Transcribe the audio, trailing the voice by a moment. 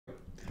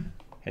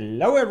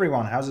Hello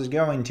everyone, how's it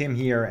going? Tim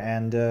here,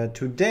 and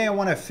today I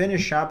want to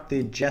finish up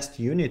the Jest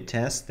unit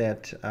test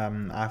that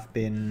I've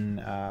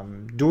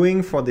been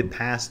doing for the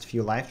past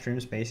few live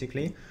streams.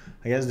 Basically,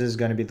 I guess this is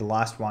going to be the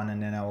last one,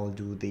 and then I will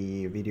do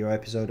the video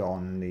episode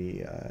on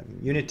the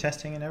unit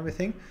testing and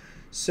everything.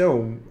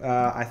 So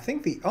I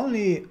think the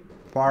only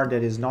part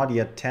that is not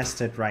yet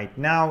tested right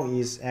now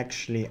is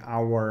actually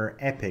our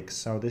epics.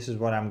 So this is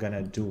what I'm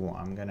gonna do.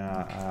 I'm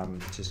gonna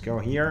just go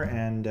here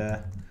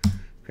and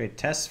create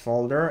test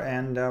folder,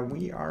 and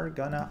we are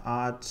gonna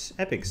add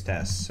epics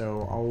tests.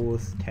 So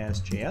auth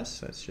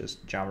test.js, let's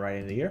just jump right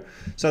into here.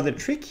 So the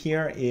trick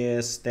here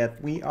is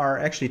that we are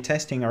actually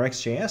testing our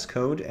XJS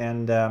code,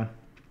 and the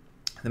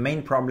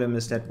main problem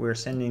is that we're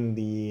sending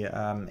the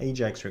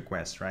AJAX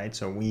request, right?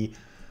 So we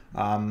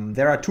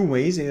there are two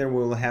ways. Either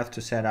we'll have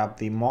to set up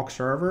the mock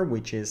server,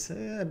 which is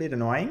a bit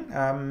annoying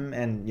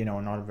and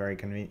not very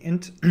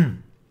convenient,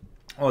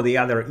 or the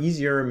other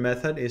easier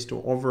method is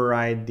to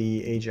override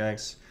the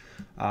AJAX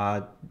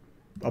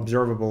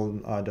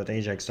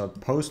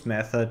observable.ajax.post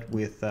method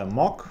with a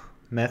mock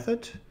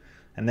method,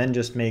 and then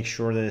just make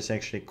sure that it's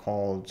actually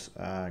called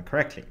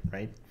correctly,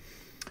 right?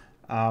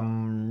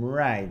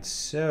 Right,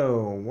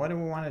 so what do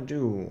we want to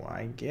do?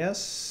 I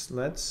guess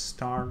let's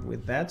start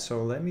with that.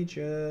 So let me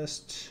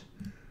just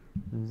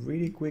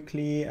really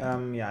quickly,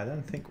 yeah, I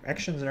don't think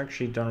actions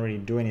actually don't really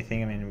do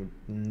anything. I mean,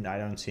 I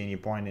don't see any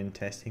point in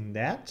testing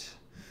that.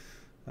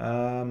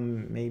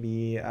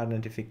 Maybe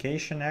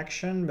identification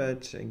action,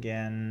 but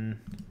again,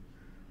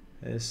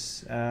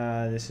 this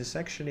is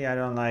actually, I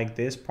don't like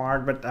this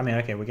part, but I mean,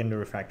 okay, we can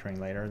do refactoring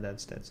later.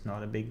 That's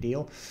not a big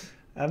deal.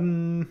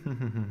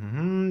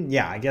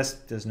 Yeah, I guess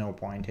there's no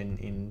point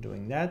in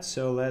doing that.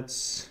 So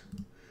let's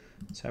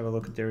have a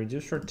look at the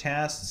reducer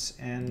tests,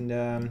 and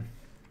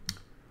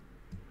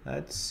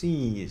let's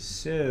see.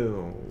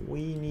 So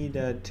we need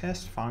a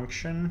test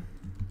function.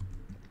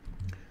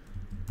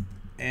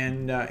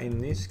 And in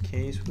this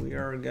case, we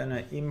are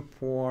gonna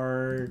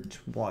import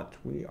what?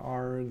 We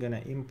are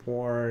gonna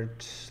import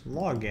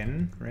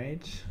login,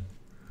 right?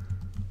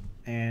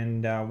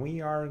 And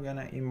we are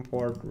gonna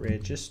import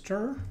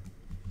register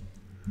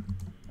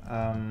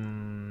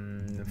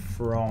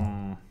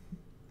from.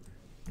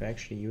 Do I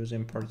actually use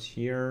imports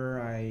here?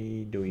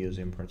 I do use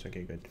imports.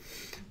 Okay, good.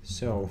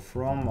 So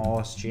from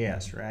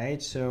auth.js, right?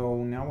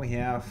 So now we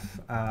have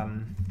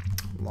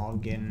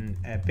login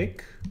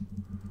epic.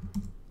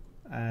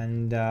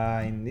 And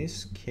in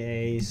this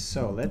case,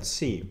 so let's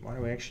see, what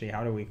do we actually,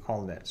 how do we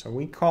call that? So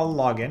we call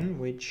login,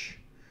 which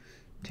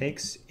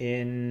takes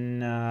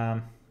in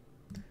an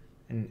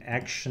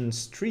action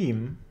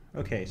stream.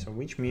 Okay, so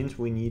which means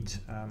we need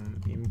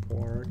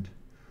import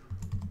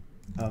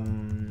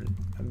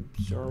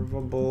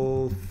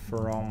observable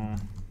from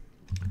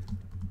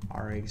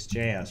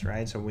rx.js,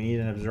 right? So we need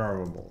an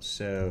observable.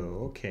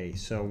 So, okay,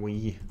 so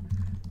we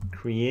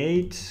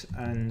create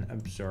an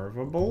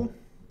observable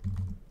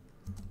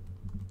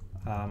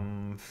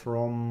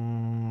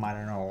from, I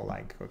don't know,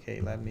 like,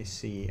 okay, let me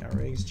see,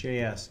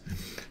 rx.js.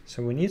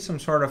 So we need some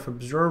sort of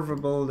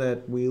observable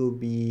that will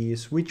be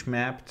switch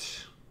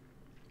mapped,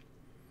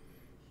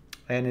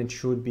 and it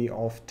should be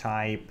of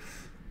type,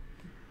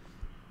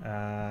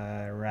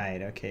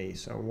 right, okay,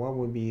 so what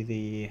would be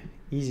the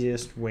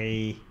easiest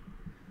way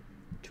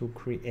to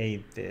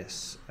create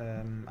this?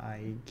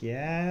 I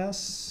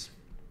guess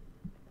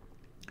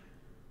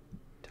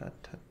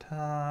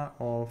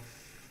of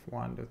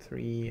 1 to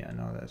 3. I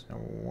know there's no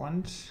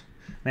want.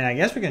 I mean, I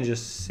guess we can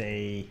just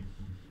say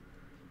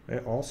we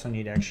also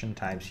need action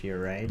types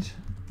here, right?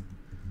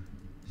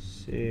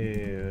 So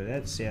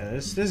that's, yeah,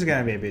 this is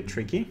gonna be a bit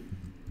tricky.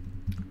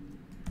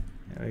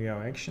 There we go,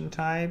 action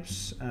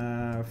types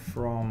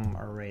from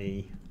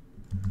array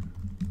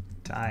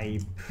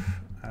type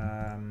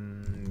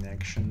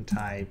action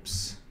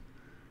types,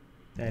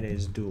 that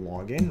is do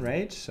login,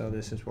 right? So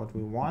this is what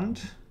we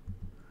want.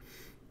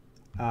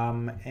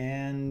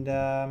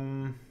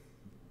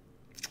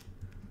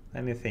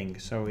 Let me think.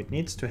 So it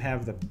needs to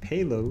have the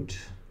payload,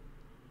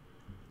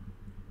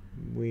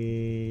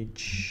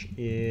 which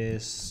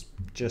is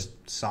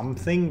just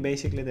something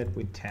basically that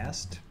we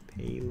test.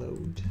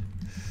 Payload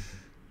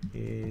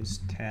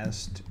is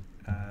test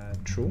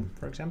true,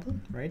 for example,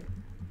 right?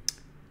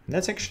 And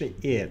that's actually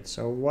it.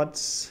 So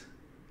what's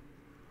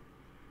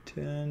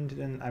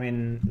turned? I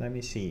mean, let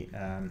me see.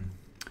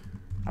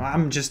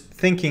 I'm just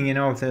thinking,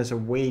 if there's a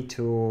way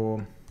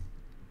to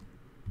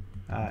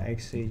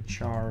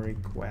XHR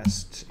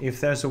request. If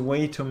there's a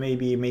way to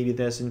maybe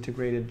there's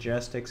integrated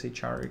Jest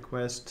XHR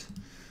request,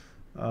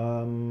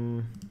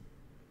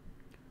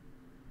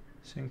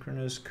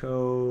 synchronous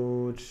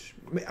code,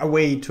 a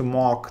way to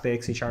mock the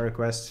XHR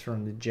requests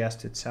from the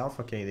Jest itself.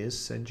 Okay, this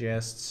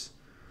suggests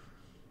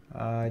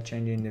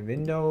changing the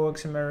window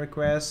XML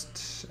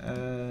request.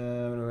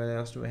 What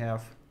else do we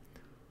have?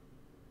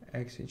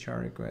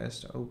 XHR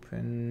request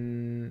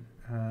open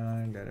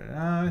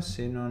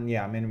Synon.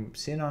 Yeah, I mean,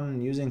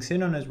 Synon, using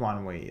Synon is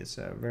one way. It's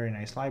a very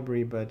nice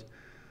library, but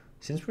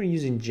since we're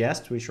using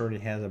Jest, which already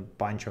has a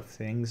bunch of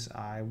things,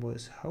 I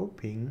was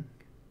hoping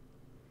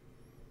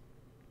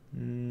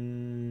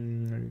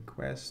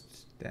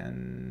request.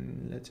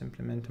 Then let's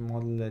implement a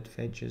model that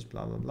fetches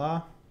blah blah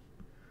blah.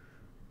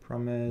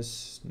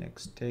 Promise,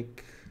 next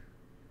tick,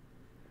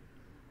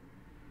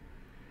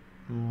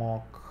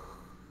 mock.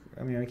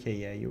 I mean, okay,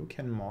 yeah, you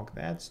can mock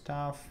that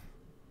stuff.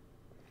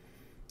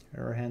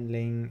 Error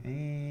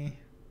handling,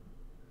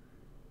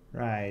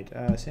 right.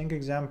 Sync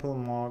example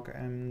mock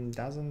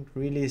doesn't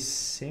really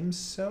seem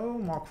so.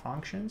 Mock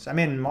functions. I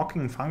mean,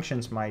 mocking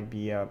functions might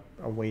be a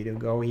way to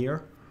go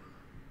here.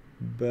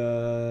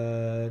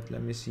 But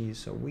let me see.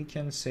 So we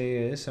can say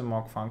it's a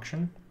mock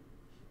function.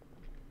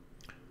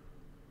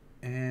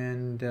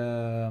 And we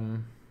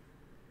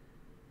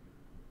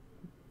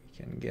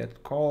can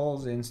get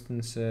calls,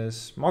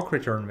 instances, mock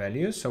return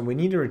values. So we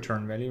need a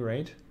return value,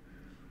 right?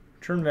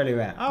 Return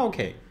value. Oh,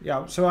 okay.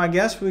 Yeah. So I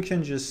guess we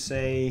can just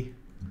say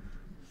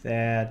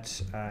that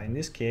in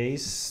this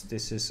case,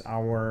 this is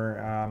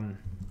our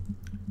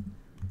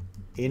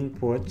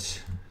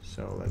input.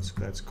 So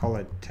let's call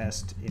it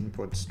test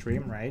input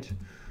stream, right?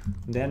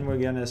 Then we're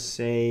gonna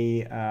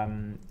say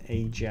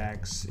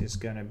Ajax is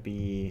gonna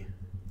be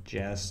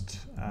Jest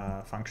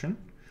function.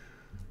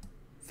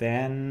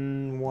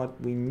 Then what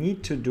we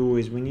need to do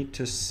is we need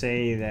to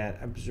say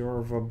that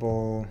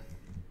observable.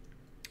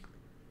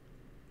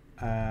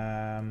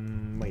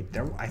 Wait,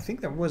 I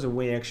think there was a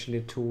way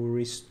actually to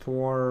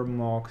restore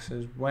mocks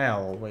as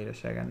well. Wait a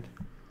second.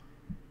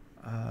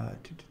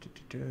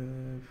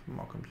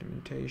 Mock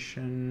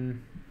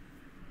implementation.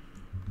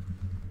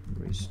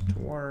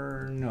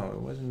 Restore. No, it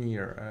wasn't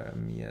here.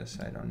 Yes,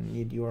 I don't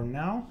need your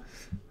now.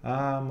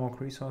 Mock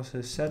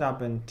resources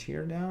setup and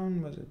tear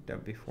down. Was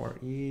it before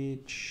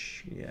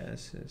each?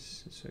 Yes,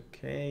 it's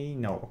okay.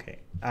 No, okay.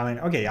 I mean,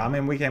 okay. I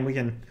mean, we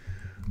can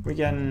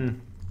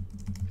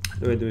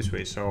do it this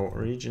way. So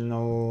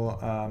original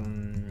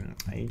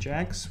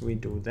Ajax, we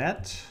do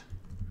that.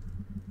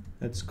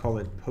 Let's call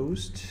it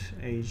post,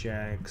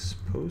 Ajax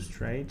post,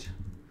 right?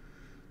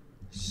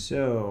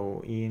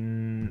 So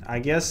I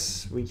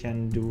guess we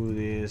can do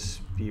this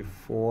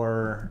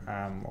before,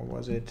 what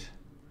was it?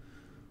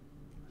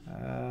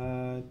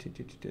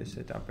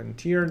 Set up and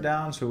tear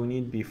down. So we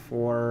need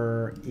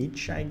before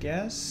each, I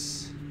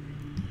guess.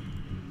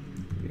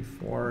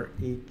 Before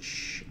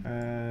each,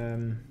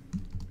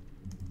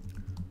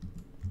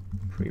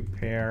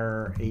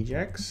 prepare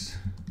Ajax.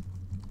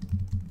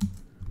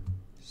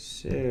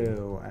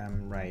 So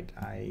right,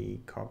 I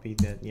copied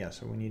that. Yeah,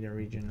 so we need a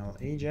regional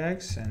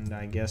Ajax, and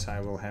I guess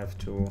I will have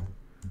to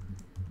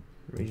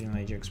regional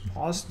Ajax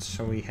post.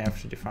 So we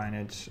have to define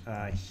it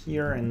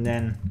here, and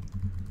then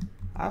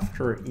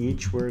after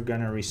each we're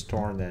gonna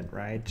restore that,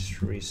 right?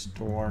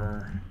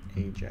 Restore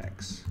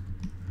Ajax,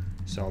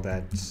 so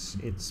that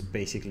it's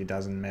basically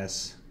doesn't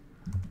mess.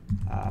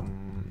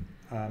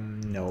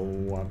 No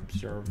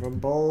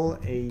observable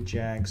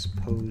Ajax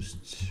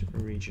post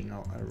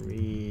regional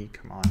array.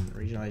 Come on,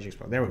 regional Ajax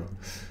post. There we go.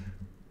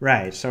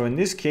 Right. So in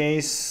this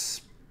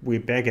case, we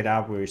back it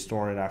up. We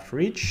restore it after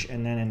each,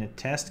 and then in the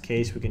test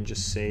case, we can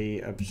just say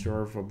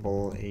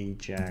observable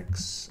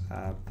Ajax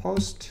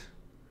post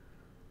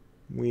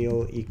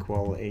will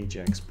equal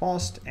Ajax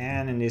post.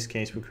 And in this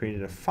case, we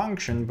created a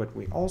function, but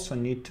we also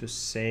need to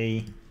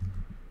say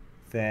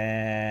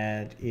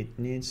that it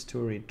needs to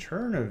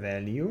return a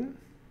value.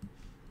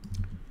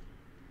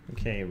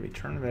 Okay,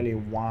 return value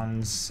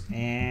once,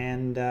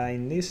 and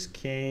in this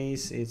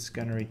case it's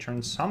gonna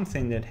return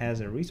something that has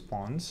a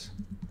response.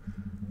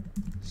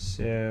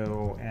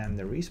 So, and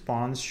the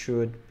response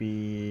should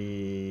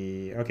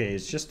be, okay,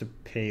 it's just a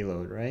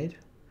payload, right?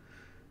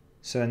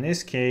 So in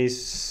this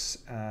case,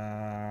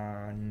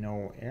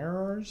 no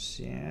errors,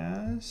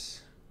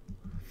 yes.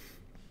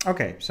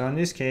 Okay, so in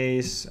this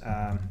case,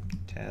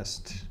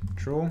 test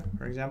true,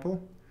 for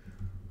example.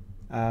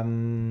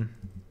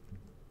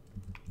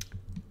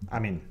 I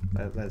mean,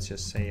 let's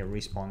just say a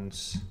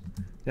response,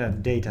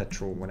 data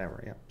true,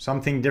 whatever, yeah,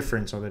 something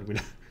different so that we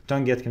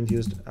don't get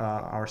confused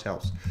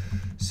ourselves.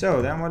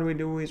 So then what we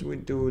do is we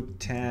do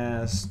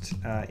test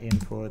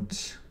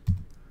input,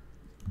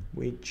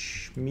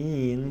 which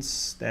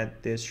means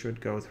that this should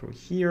go through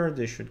here,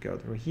 this should go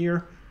through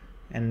here,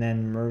 and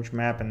then merge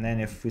map. And then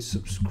if we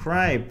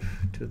subscribe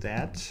to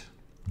that,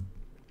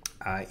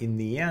 in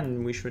the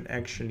end, we should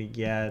actually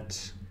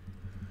get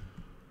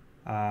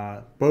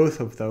both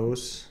of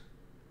those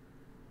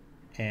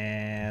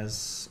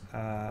as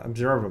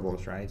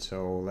observables, right?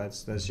 So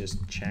let's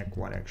just check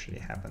what actually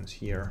happens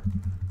here.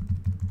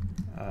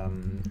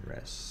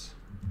 Res.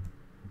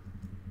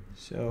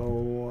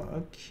 So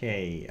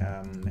okay,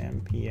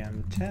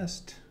 npm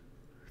test,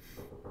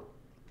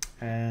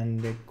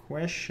 and the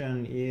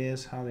question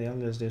is, how the hell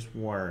does this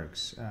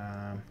works?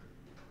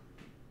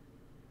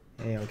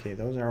 Okay,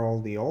 those are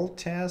all the old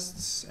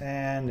tests,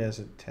 and as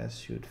a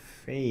test should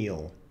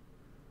fail.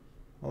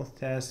 Both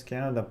tests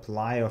cannot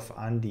apply of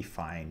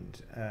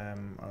undefined.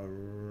 All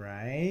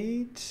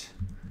right.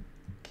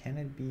 Can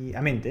it be?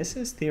 I mean, this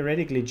is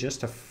theoretically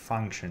just a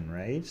function,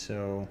 right?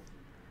 So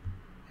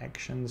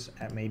actions,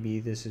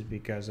 maybe this is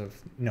because of,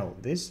 no,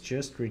 this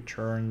just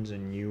returns a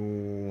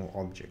new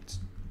object.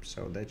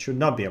 So that should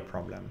not be a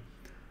problem.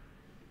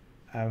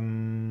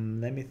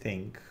 Let me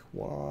think.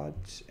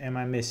 What am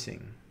I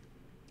missing?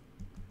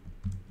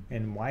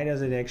 And why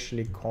does it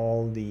actually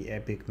call the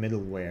epic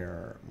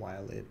middleware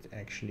while it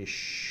actually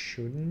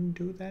shouldn't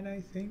do that, I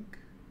think?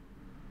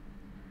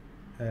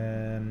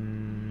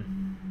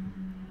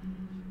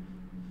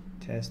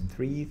 Test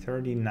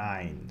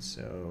 339.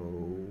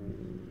 So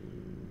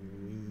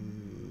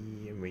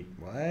wait,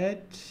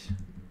 what?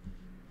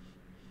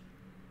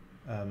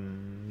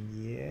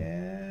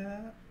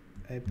 Yeah,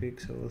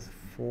 epic source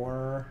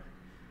 4.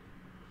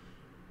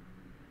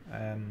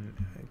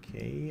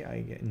 Okay, I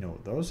get, no,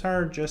 those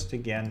are just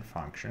again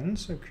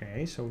functions.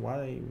 Okay, so what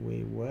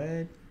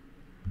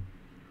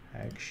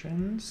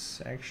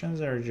actions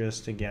are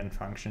just again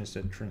functions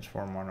that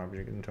transform one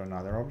object into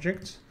another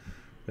object.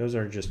 Those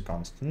are just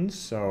constants,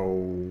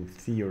 so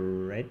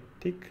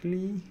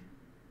theoretically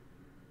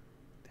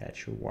that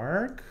should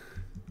work.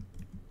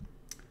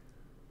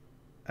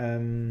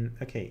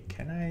 Okay,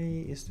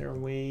 is there a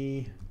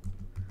way,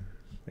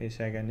 wait a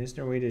second, is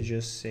there a way to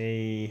just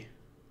say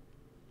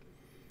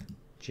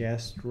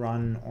just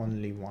run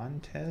only one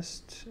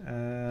test?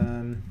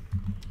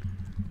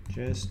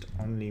 Just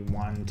only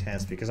one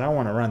test, because I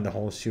want to run the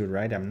whole suite,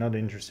 right? I'm not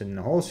interested in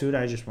the whole suite,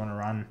 I just want to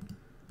run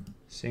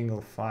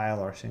single file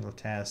or single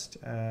test.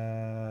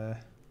 Yeah,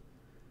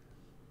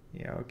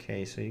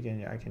 okay, so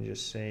I can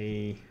just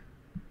say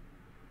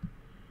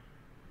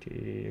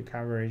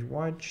coverage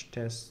watch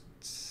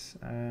tests.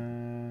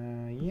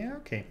 Yeah,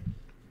 okay.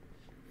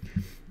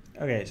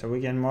 Okay, so we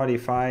can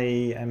modify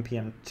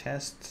npm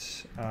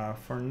test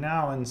for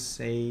now and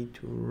say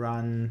to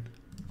run.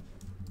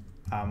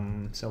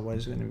 So what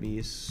is going to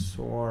be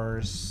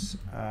source?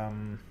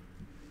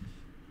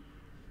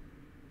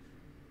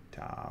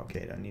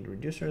 Okay, I don't need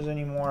reducers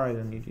anymore. I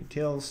don't need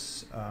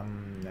utils. I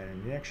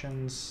don't need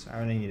actions. I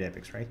only need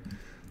epics, right?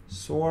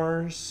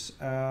 Source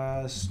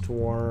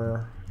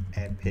store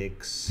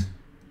epics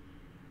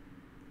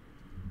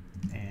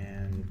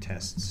and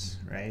tests,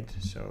 right?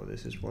 So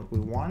this is what we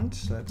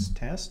want. Let's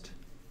test.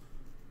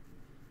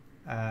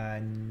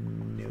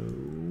 No,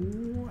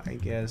 I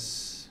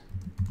guess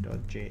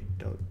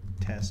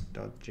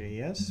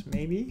 .test.js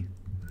maybe.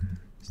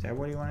 Is that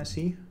what you want to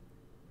see?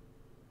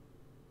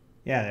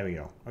 Yeah, there we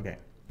go. Okay,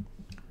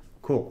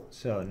 cool.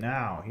 So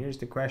now here's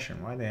the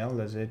question: why the hell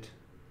does it?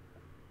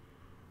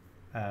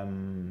 Why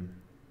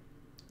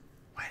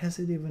does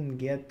it even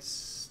get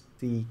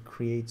the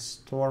create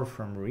store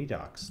from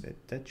Redux?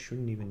 That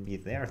shouldn't even be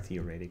there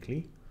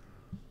theoretically.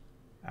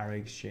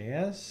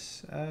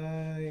 reac-js,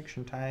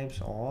 action types,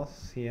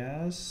 auth,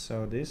 yes.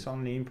 So this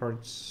only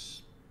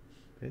imports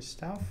this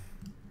stuff.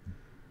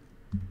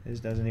 This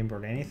doesn't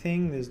import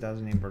anything. This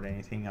doesn't import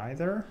anything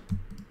either.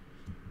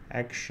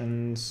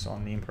 Actions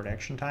only import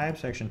action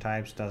types. Action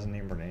types doesn't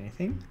import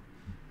anything.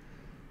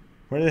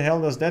 Where the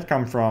hell does that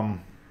come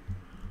from?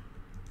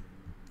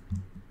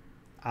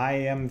 I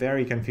am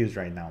very confused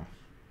right now.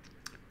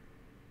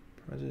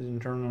 Process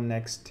internal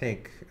next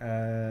tick.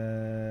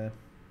 Fly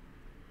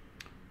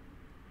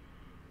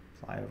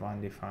of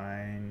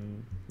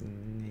undefined.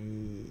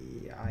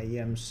 I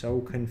am so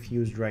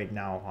confused right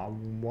now.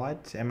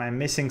 What? Am I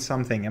missing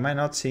something? Am I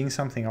not seeing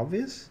something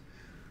obvious?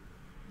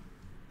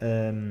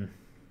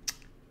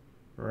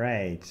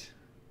 Right.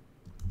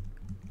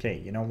 Okay,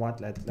 you know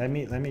what? Let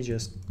me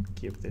just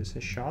give this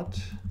a shot.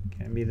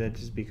 Can be that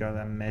just because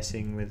I'm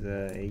messing with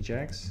the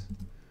Ajax.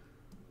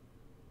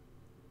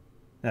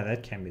 No,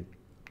 that can be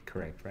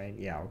correct, right?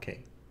 Yeah,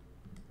 okay.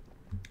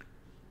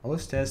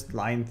 Host test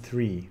line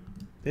 3.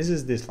 This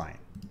is this line.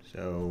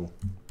 So,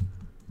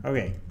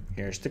 okay,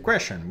 here's the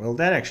question. Will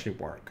that actually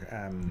work?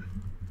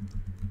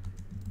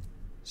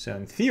 So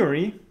in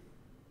theory,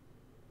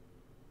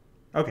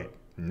 okay,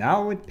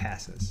 now it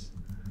passes.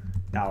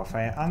 Now, if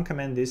I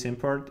uncomment this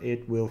import,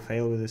 it will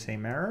fail with the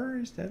same error.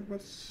 Is that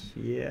what's...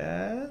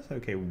 Yes.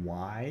 Okay,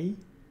 why?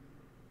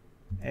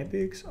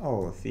 Epics.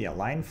 Oh, yeah,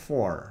 line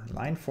 4.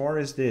 Line 4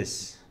 is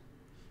this.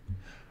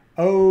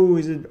 Oh,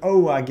 is it?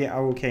 Oh, I get.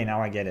 Okay,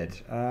 now I get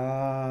it.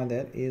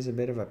 That is a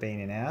bit of a pain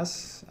in the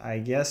ass. I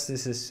guess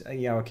this is.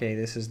 Yeah, okay,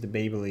 this is the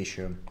Babel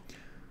issue.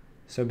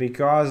 So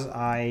because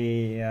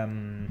I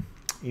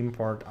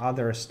import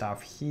other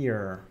stuff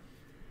here,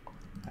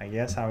 I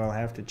guess I will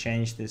have to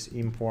change this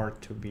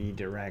import to be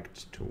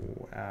direct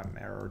to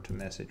error to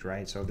message,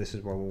 right? So this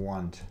is what we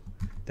want.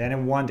 Then I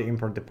want to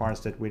import the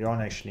parts that we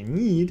don't actually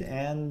need,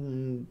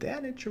 and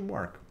then it should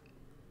work.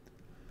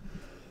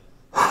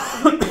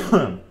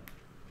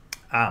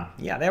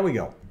 Yeah, there we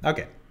go.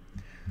 Okay,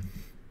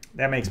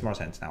 that makes more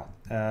sense now.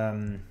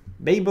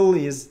 Babel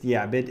is,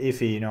 yeah, a bit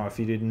iffy. You know, if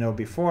you didn't know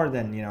before,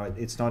 then you know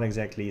it's not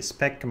exactly a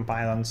spec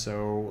compilant.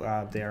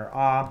 So there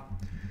are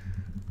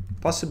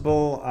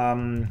possible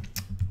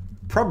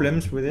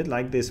problems with it,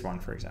 like this one,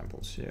 for example.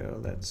 So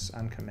let's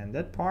uncomment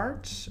that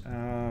part.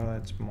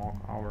 Let's mock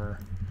our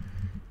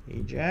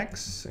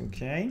Ajax.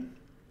 Okay.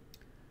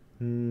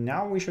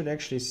 Now we should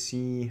actually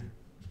see.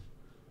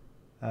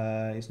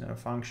 Is not a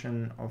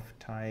function of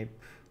type.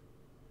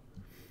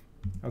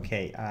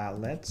 Okay,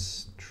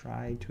 let's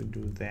try to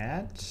do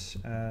that.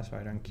 So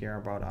I don't care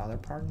about other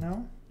part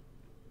now.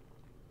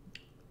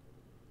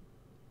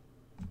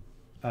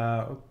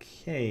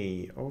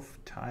 Okay, of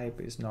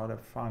type is not a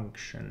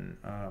function,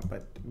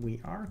 but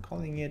we are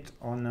calling it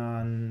on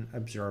an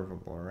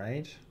observable,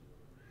 right?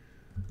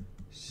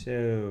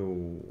 So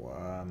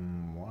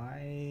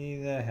why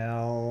the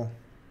hell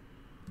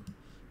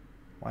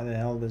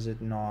does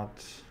it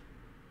not?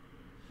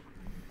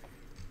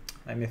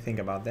 Let me think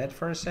about that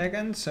for a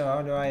second. So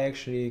how do I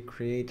actually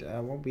create,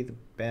 what would be the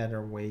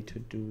better way to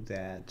do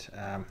that?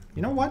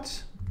 You know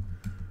what?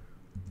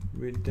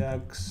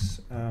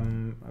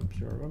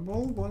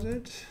 Redux-Observable, was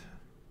it?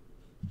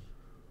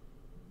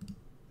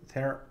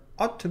 There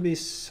ought to be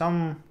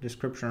some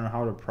description on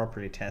how to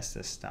properly test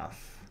this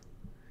stuff.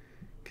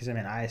 Because I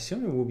mean, I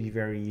assume it will be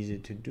very easy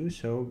to do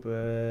so,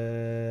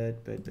 but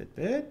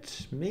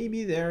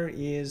maybe there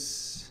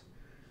is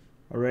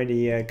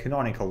already a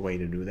canonical way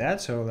to do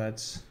that. So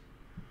let's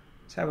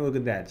have a look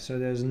at that. So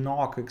there's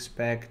mock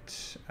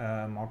expect,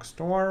 mock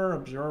store,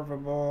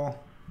 observable.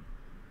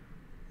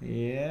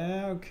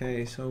 Yeah,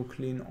 okay, so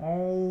clean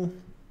all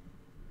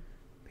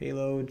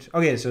payload.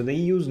 Okay, so they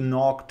use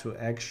knock to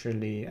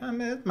actually, I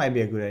mean, that might be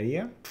a good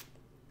idea.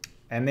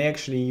 And they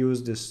actually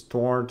use the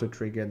store to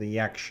trigger the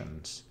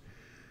actions,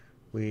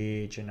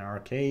 which in our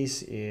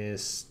case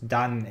is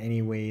done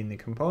anyway in the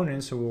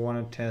component. So we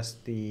want to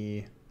test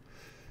the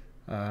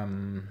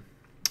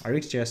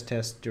reac-native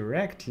test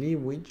directly,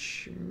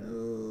 which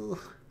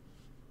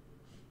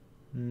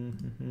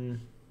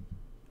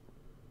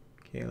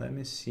okay, let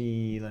me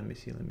see.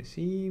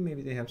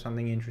 Maybe they have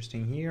something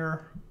interesting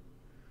here.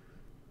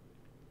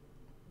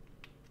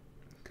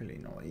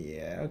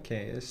 Yeah,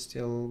 okay, it's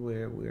still we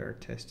are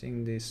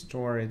testing the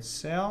store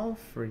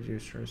itself.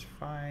 Reducer is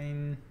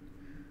fine.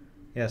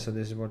 Yeah, so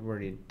this is what we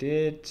already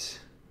did.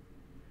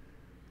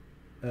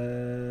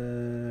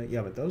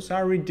 Yeah, but those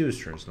are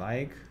reducers,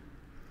 like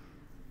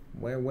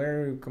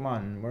where come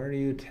on, where do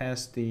you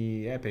test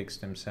the epics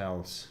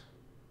themselves?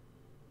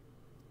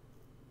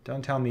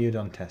 Don't tell me you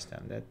don't test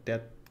them.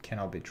 That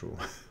cannot be true.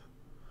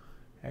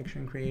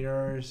 Action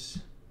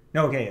creators.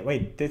 No, okay,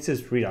 wait, this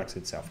is Redux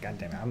itself. God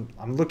damn it.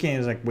 I'm looking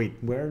at it like, wait,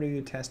 where do you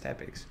test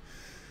epics?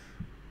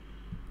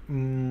 Check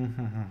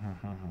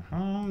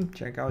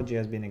out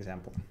JSBin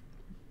example.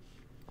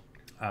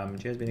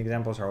 JSBin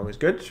examples are always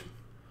good.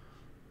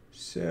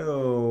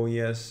 So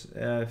yes,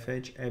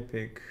 fetch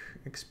epic,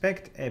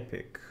 expect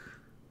epic.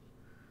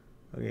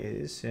 Okay,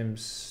 this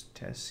seems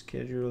test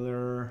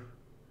scheduler,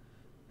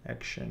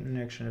 action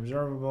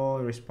observable,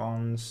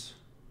 response,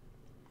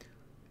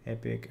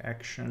 epic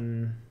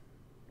action.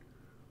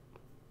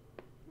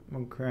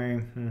 Okay.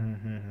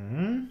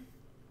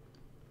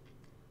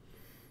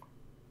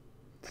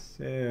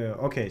 So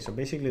okay, so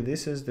basically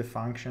this is the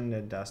function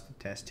that does the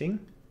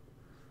testing.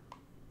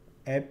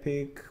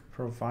 Epic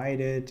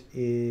provided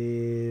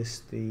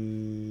is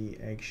the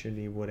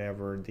actually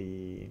whatever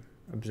the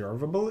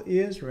observable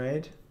is,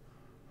 right?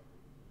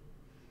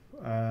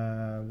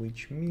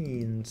 Which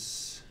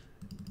means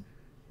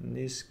in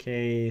this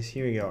case,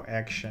 here we go,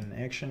 action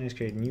is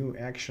create new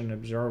action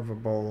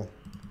observable.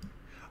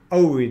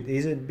 Oh,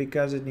 is it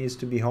because it needs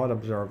to be hot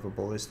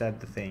observable? Is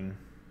that the thing?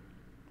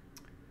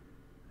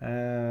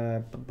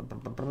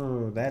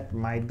 That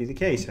might be the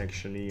case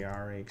actually.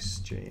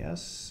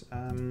 Reac-JS.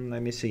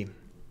 Let me see.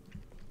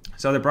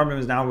 So the problem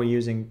is now we're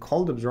using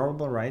cold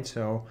observable, right?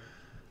 So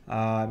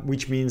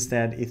which means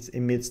that it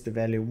emits the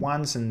value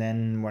once, and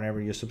then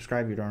whenever you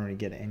subscribe, you don't really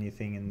get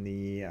anything in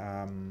the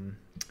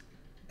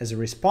as a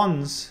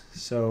response.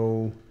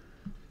 So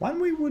one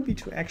way would be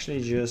to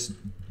actually just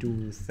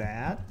do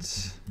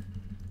that,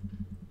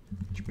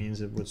 which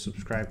means it would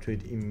subscribe to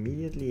it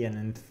immediately, and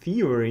in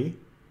theory,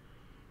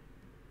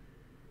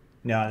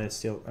 no, that's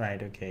still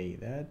right. Okay,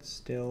 that's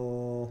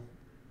still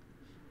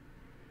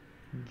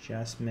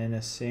just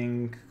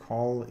menacing.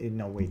 Call it.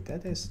 No, wait,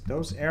 that is,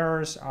 those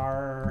errors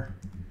are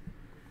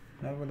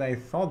not what I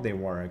thought they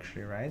were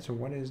actually, right? So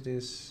what is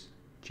this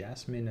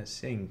Jasmine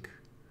async?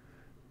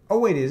 Oh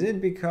wait, is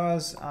it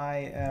because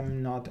I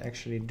am not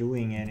actually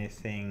doing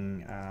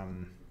anything?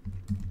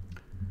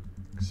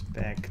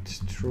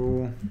 Expect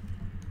true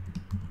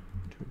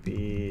to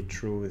be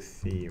true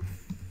thief,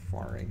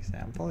 for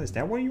example. Is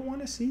that what you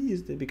want to see?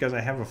 Is that because I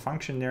have a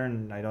function there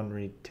and I don't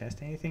really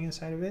test anything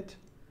inside of it?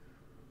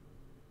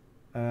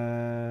 No.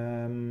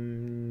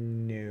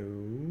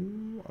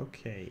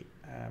 Okay.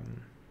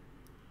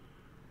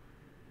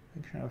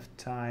 Function of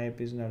type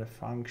is not a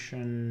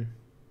function.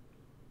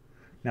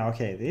 Now,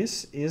 okay,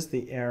 this is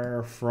the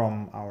error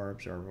from our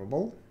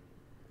observable,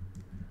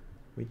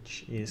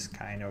 which is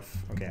kind of,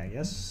 okay, I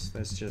guess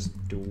let's just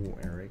do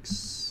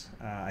Eric's.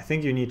 I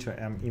think you need to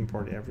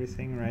import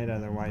everything, right?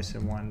 Otherwise I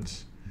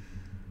want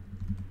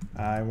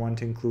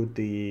to include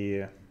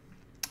the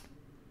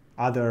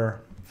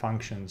other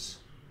functions,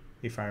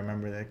 if I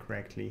remember that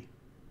correctly.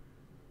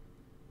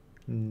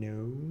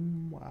 No,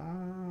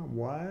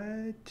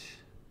 what?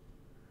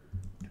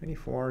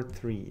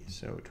 24.3.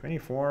 So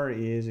 24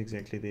 is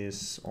exactly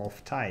this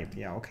of type.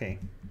 Yeah, okay.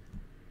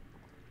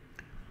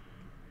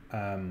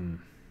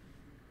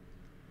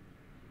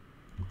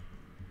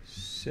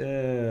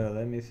 So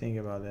let me think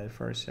about that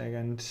for a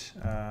second.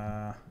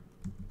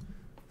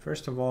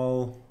 First of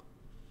all,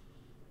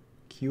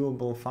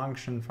 queuable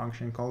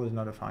function call is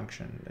not a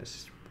function.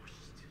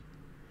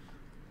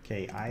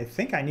 Okay, I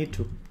think I need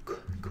to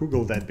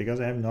Google that because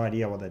I have no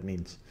idea what that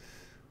means.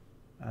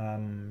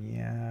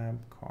 Yeah,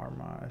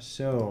 karma.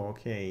 So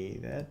okay,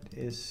 that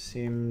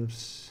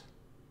seems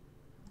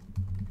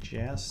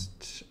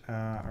Jest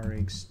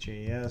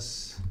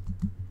RxJS.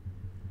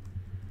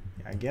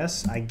 I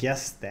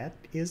guess that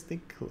is the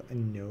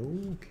no.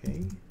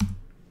 Okay.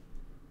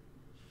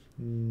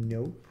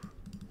 Nope.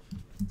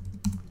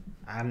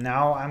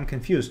 I'm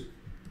confused.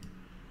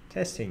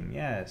 Testing.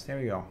 Yes, there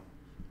we go.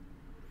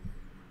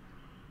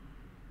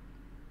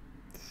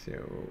 So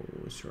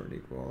sort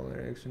equal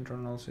x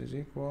internals is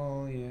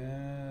equal.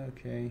 Yeah.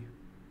 Okay.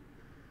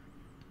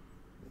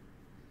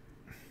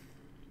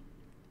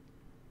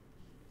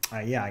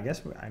 Yeah, I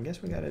guess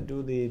we gotta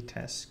do the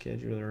test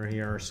scheduler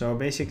here. So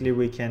basically,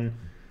 we can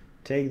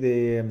take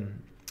the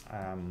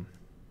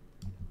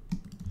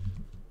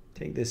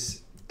take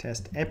this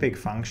test epic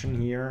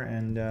function here,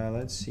 and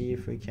let's see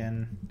if we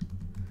can.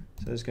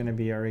 So it's gonna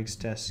be our Rx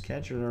test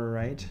scheduler,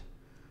 right?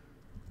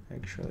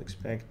 Actual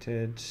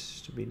expected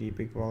to be deep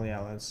equal.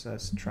 Yeah,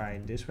 let's try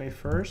it this way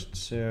first.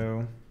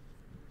 So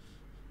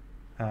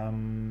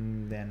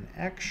then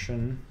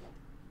action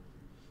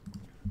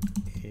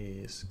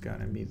is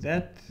gonna be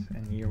that,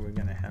 and here we're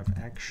gonna have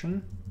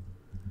action.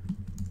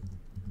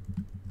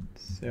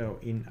 So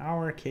in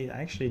our case, I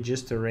actually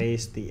just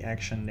erased the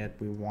action that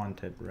we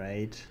wanted,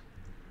 right?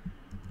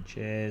 Which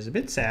is a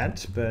bit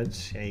sad, but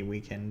hey, we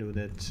can do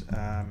that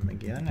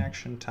again.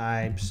 Action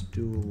types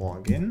do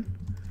login,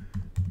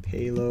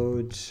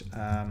 payload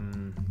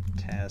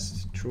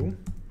test true.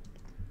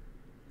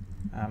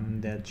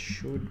 That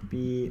should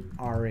be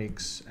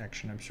Rx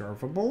action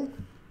observable.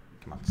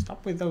 Come on,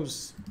 stop with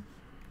those.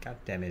 God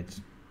damn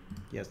it.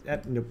 Yes,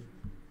 nope.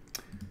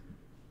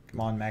 Come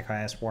on,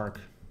 macOS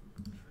work.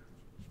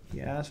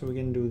 Yeah, so we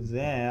can do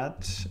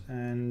that,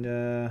 and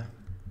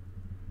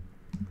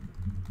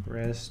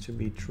rest to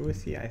be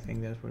truthy. I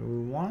think that's what we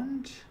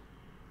want.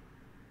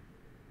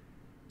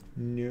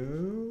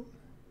 No.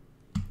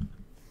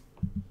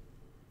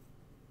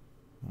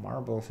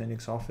 Marble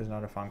Phoenix off is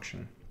not a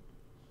function.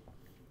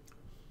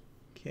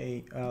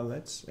 Okay,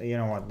 let's, you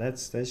know what,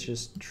 let's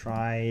just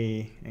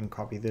try and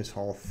copy this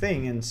whole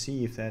thing and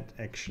see if that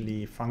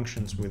actually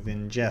functions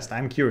within Jest.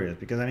 I'm curious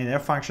because I mean there are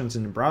functions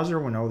in the browser,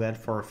 we know that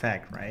for a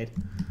fact, right?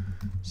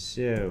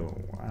 So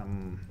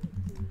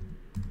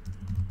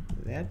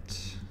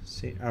let's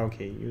see.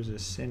 Okay, use a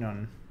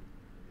synon.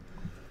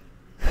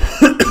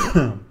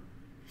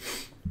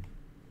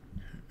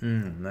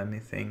 Let me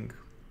think.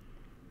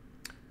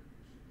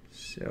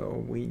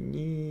 So we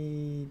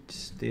need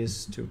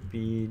this to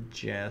be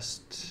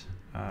Jest.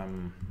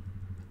 So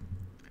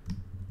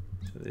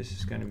this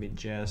is going to be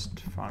Jest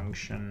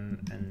function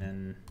and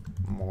then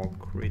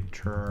mock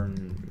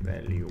return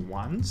value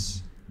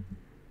once,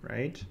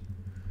 right?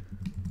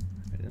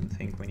 I don't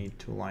think we need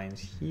two lines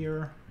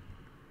here.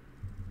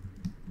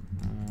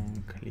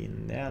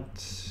 Clean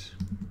that.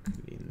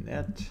 Clean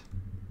that.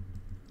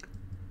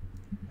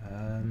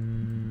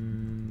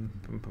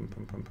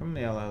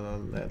 Yeah,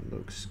 that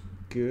looks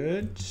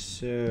good.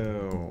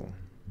 So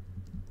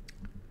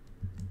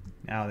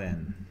now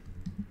then,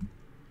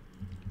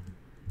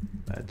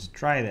 let's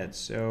try that.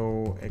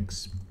 So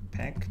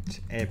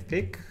expect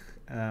epic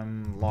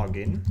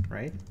login,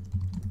 right?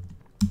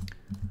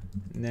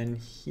 And then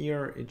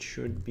here it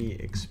should be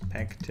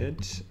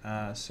expected.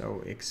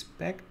 So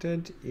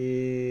expected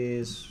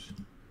is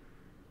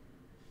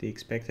the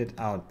expected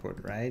output,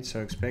 right? So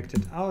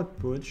expected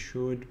output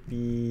should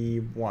be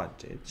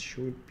what? It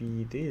should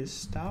be this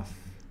stuff.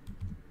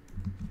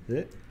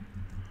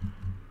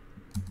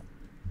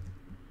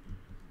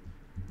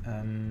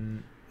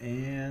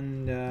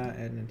 And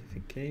add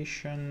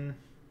notification.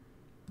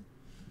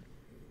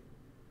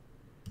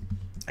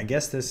 I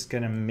guess this is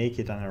gonna make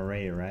it an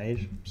array,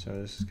 right?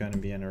 So this is gonna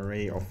be an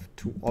array of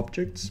two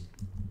objects.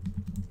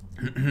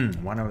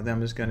 One of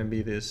them is gonna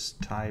be this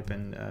type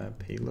and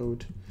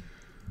payload.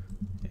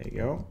 There you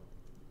go.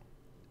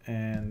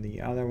 And the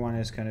other one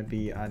is gonna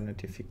be add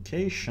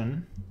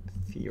notification.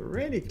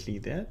 Theoretically,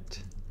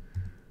 that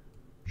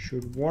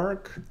should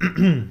work.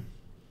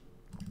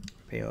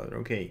 Payload.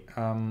 Okay.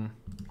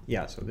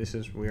 Yeah. So this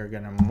is, we are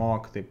gonna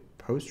mock the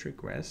post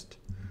request.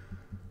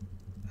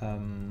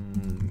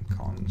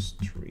 Const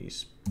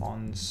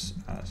response.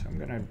 So I'm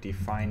gonna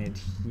define it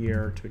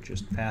here to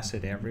just pass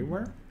it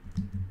everywhere.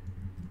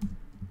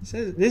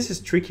 So this is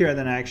trickier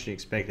than I actually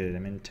expected. I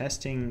mean,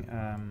 testing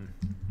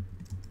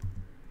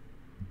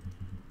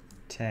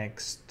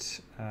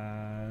text.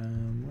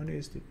 What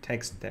is the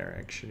text there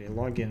actually?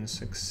 Login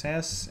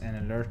success and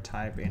alert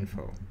type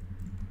info.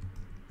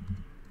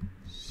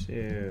 So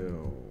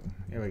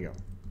here we go.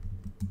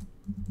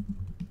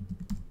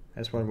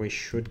 That's what we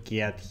should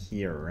get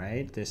here,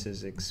 right? This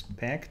is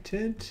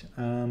expected.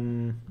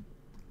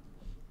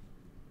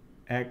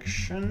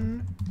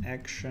 Action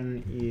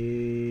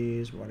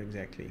is what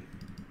exactly?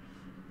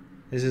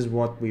 This is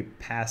what we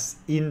pass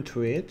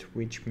into it,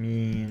 which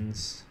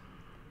means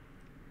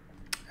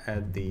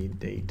add the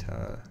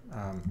data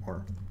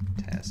or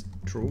test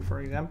true,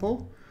 for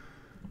example.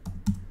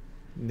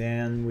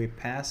 Then we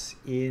pass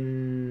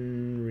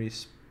in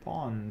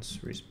response.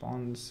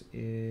 Response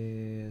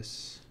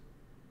is,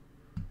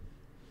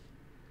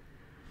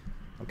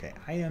 okay,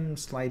 I am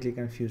slightly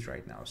confused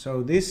right now.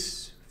 So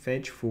this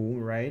fetch foo,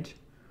 right?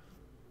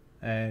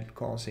 It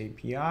calls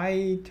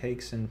API,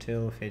 takes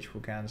until fetch foo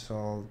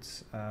cancelled,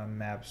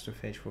 maps to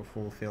fetch foo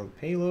fulfilled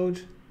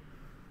payload.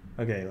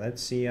 Okay,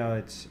 let's see how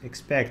it's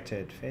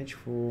expected. Fetch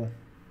foo.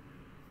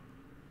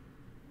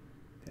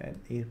 That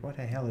is, what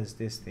the hell is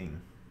this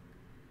thing?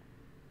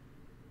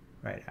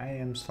 Right, I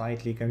am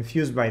slightly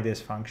confused by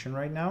this function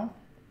right now.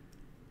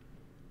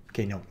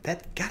 Okay, no,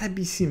 that gotta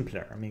be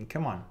simpler. I mean,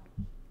 come on.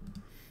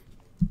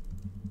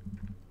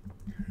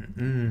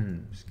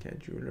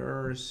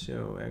 Scheduler,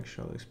 so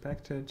actual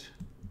expected.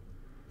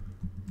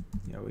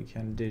 Yeah, we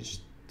can ditch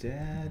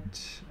that.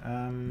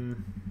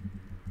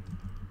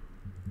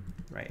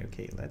 Right,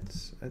 okay,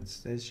 let's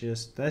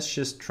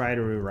just try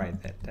to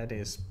rewrite that. That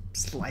is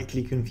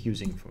slightly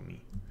confusing for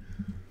me.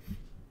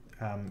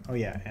 Oh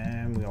yeah,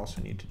 and we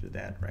also need to do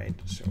that, right?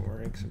 So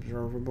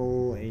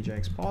reac-observable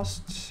ajax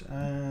post.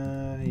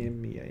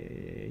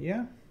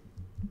 Yeah.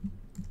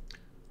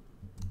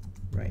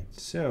 Right,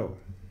 so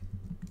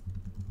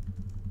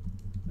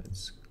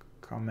let's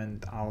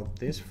comment out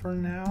this for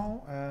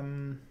now.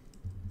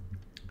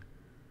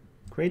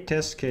 Create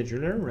test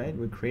scheduler, right?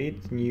 We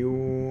create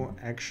new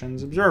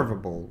actions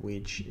observable,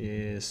 which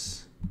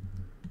is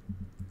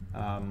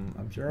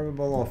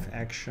observable of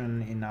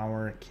action in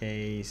our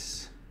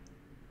case.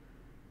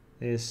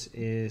 This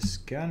is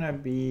gonna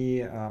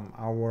be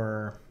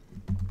our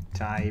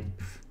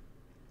type,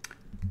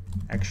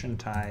 action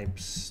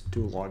types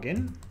to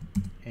login,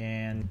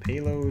 and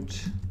payload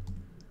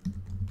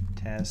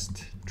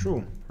test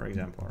true, for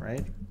example,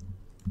 right?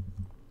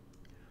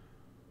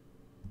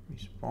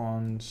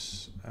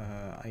 Response,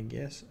 I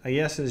guess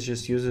it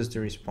just uses the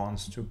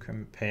response to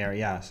compare.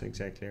 Yes,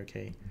 exactly.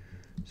 Okay,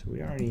 so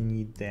we already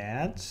need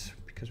that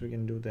because we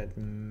can do that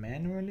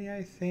manually,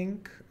 I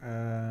think.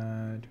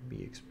 To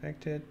be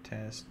expected,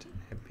 test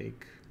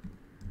epic,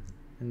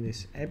 and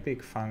this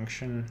epic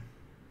function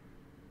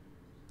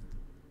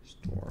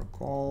store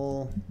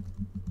call.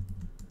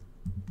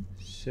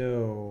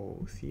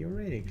 So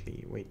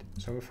theoretically, wait,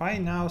 so if I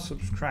now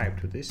subscribe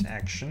to this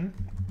action,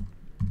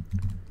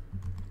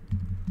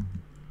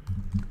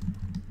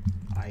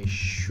 I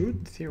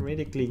should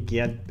theoretically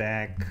get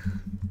back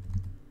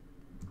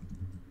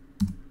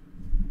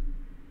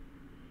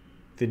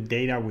the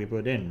data we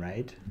put in,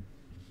 right?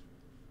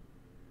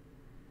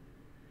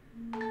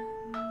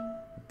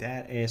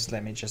 That is,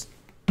 let me just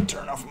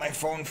turn off my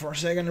phone for a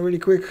second really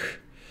quick.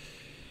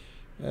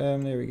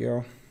 There we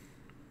go.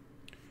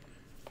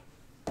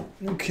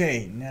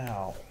 Okay,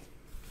 now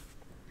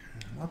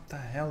what the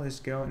hell is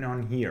going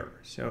on here?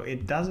 So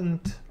it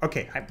doesn't,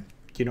 okay,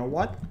 you know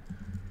what?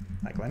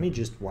 Like, let me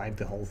just wipe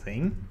the whole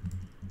thing.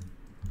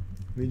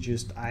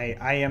 I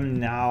am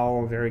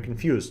now very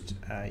confused.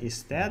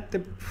 Is that the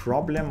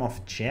problem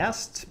of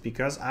Jest?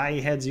 Because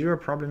I had zero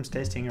problems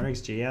testing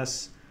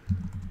Redux-JS,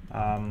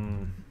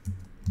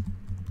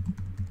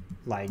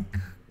 like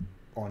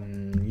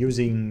on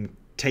using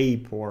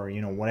tape or,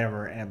 you know,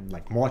 whatever, and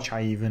like Mocha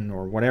even,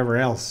 or whatever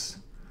else.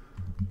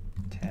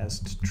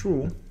 Test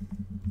true,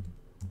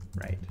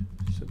 right?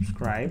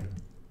 Subscribe,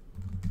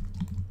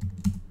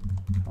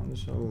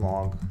 console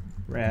log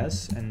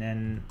res, and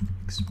then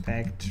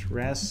expect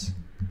res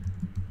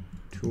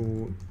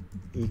to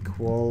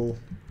equal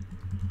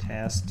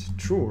test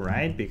true,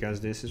 right?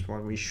 Because this is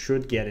what we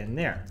should get in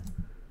there.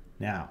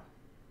 Now,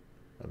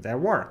 does that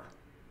work?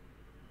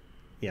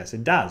 Yes,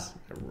 it does.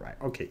 Right.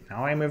 Okay,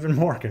 now I'm even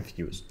more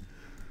confused.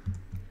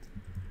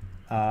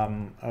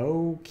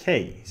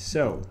 Okay,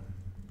 so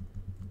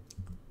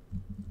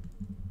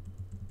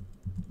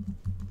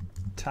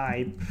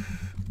type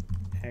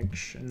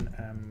action,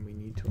 we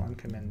need to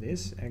uncomment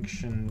this.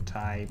 Action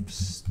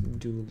types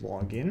do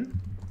login,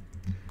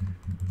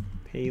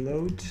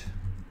 payload,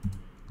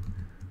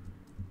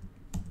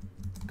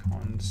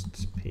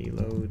 const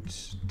payload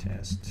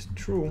test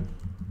true.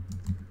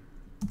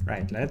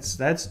 Right,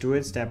 let's do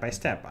it step by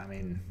step. I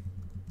mean,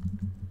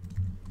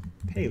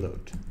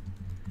 payload.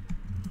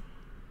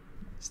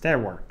 Does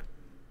that work?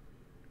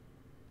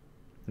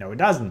 No, it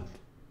doesn't.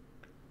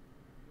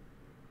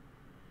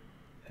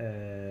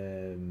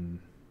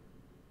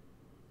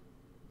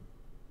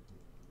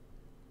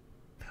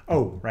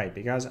 Oh, right,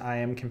 because I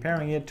am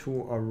comparing it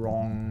to a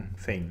wrong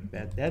thing.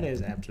 That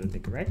is absolutely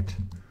correct.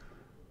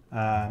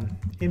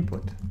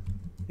 Input.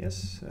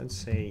 Yes, let's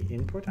say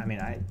input. I mean,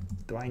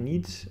 do I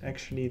need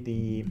actually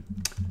the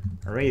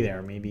array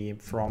there? Maybe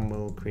from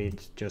will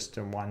create just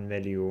a one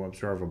value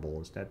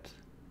observable. Is that?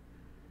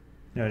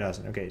 No, it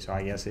doesn't. Okay, so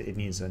I guess it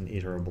needs an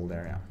iterable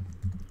there.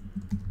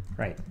 Yeah.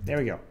 Right, there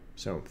we go.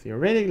 So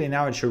theoretically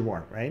now it should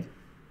work, right?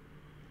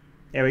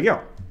 There we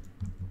go.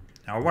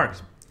 Now it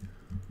works.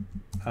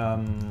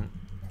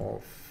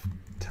 Of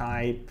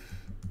type.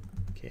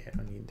 Okay, I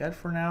don't need that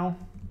for now.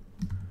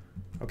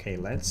 Okay,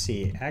 let's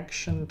see.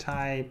 Action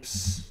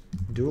types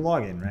do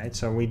login, right?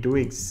 So we do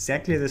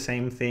exactly the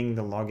same thing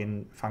the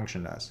login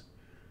function does.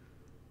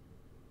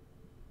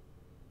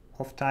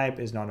 Of type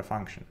is not a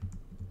function.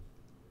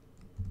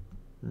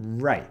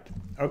 Right.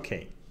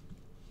 Okay.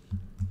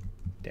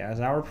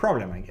 There's our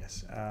problem, I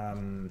guess.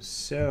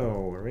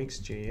 So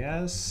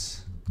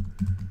reac-js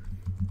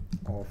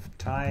of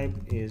type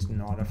is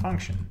not a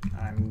function.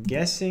 I'm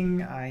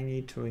guessing I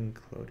need to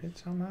include it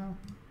somehow.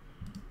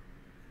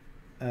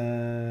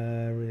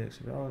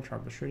 Redux-Observable,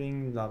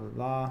 troubleshooting, blah blah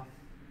blah.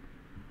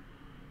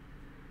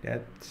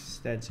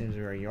 That seems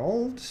very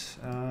old.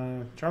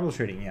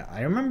 Troubleshooting, yeah.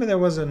 I remember there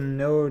was a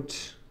node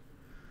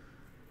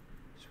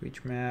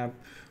switch map.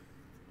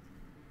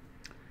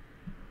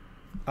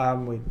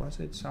 Wait, was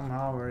it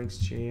somehow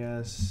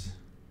reac-js?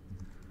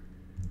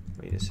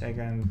 Wait a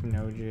second,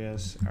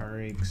 node.js,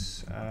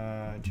 rx.js.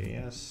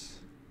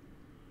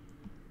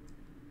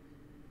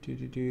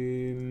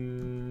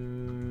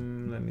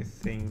 Let me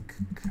think.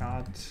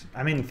 Cut.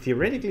 I mean,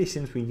 theoretically,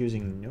 since we're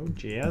using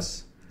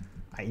node.js,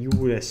 you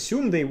would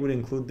assume they would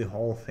include the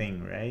whole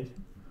thing, right?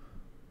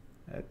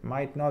 That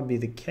might not be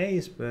the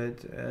case, but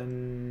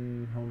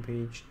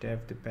homepage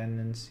dev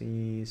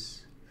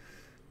dependencies.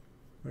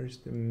 Where's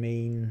the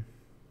main?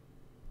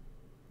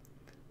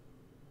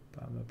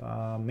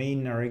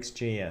 Main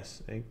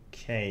rx.js.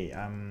 Okay.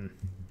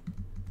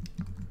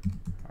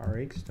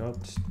 Rx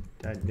dot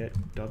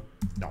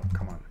no,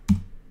 come on.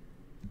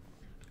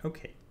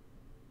 Okay.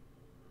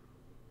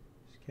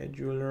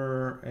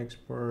 Scheduler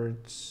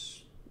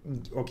exports.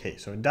 Okay,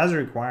 so it does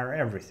require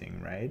everything,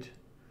 right?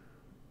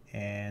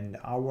 And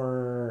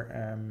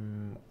our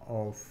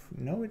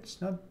no,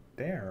 it's not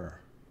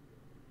there.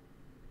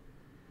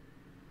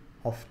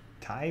 Of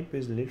type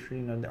is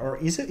literally not there. Or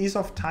is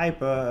of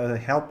type a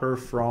helper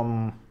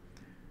from?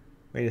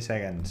 Wait a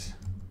second.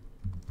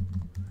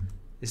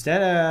 Is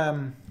that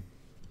a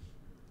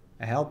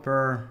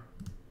helper,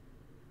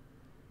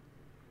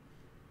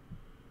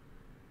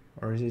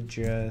 or is it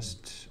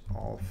just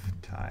of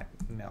type?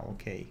 No,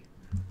 okay.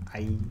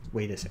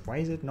 Wait a sec. Why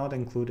is it not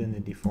included in the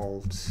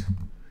defaults?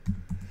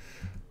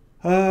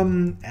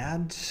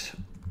 Add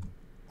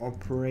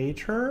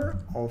operator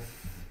of.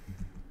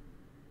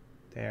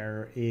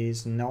 There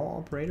is no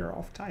operator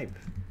of type.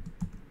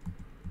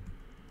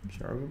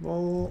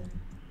 Observable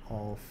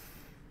of.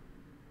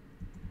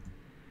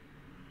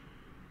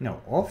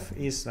 No, of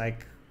is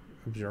like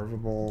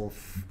observable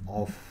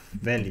of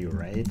value,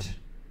 right?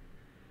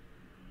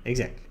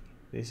 Exactly.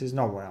 This is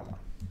not what I want.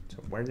 So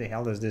where the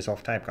hell does this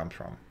of type come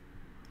from?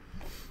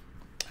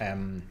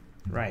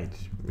 Right,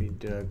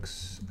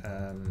 redux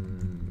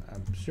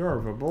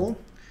observable.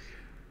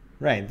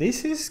 Right,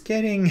 this is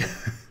getting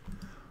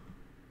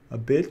a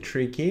bit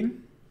tricky,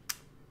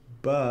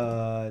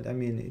 but I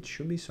mean it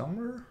should be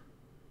somewhere.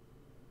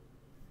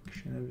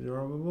 Action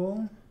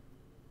observable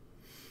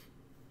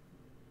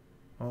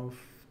of.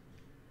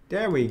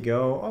 There we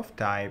go, of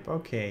type.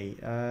 Okay.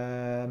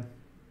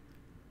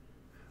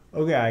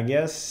 Okay, I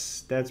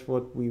guess that's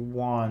what we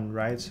want,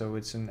 right? So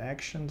it's an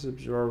actions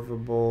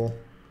observable,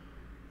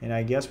 and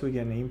I guess we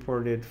can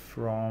import it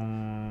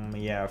from,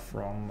 yeah,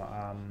 from,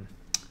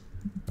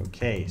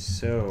 okay,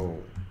 so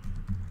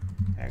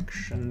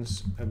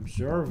actions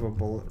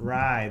observable,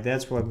 right?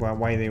 That's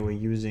why they were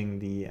using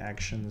the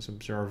actions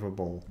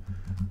observable,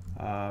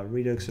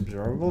 redux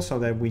observable, so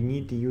that we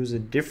need to use a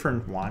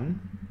different one.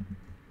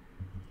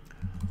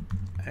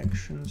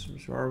 Actions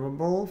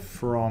observable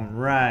from,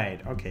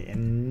 right, okay,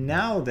 and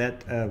now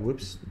that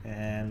whoops,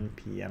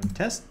 npm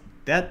test,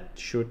 that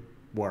should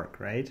work,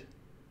 right?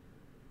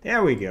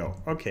 There we go.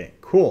 Okay,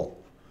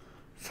 cool,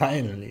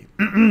 finally.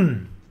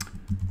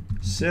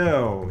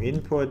 So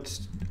input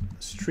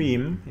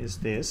stream is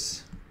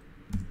this.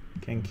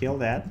 Can kill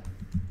that.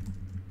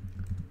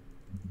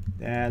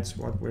 That's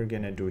what we're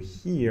gonna do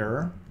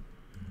here.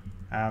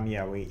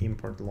 Yeah, we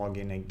import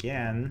login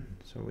again,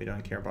 so we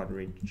don't care about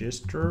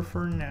register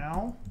for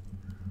now.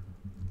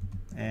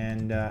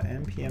 And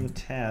npm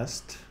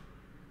test.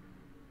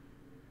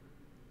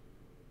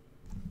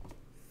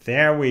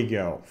 There we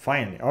go,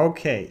 finally.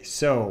 Okay,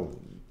 so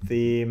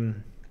the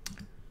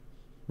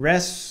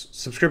REST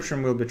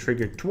subscription will be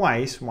triggered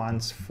twice,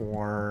 once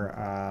for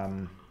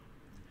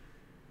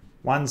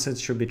once it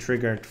should be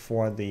triggered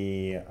for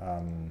the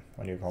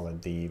what do you call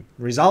it, the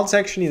results.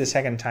 Actually, the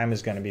second time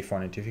is going to be for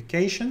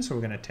notification, so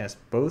we're going to test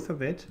both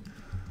of it.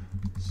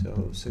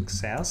 So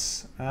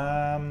success.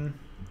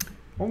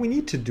 What we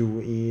need to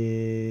do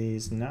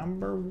is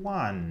number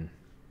one.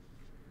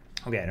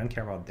 Okay, I don't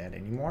care about that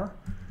anymore.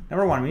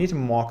 Number one, we need to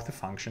mock the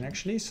function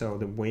actually, so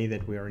the way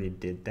that we already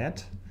did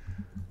that.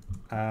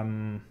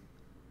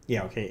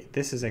 Yeah, okay,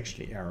 this is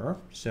actually error.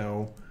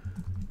 So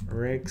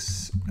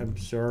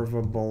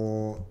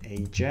reac-observable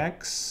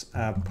ajax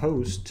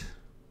post.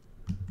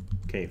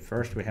 Okay,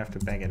 first we have to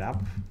back it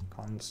up.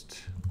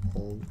 Const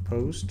hold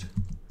post.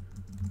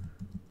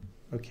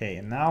 Okay,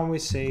 and now we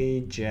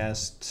say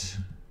jest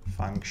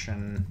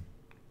function.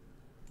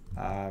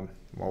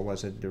 What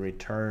was it? The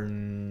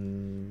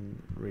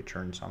return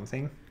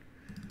something.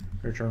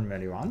 Return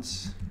value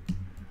once.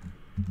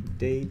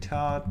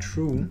 data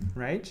true,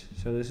 right?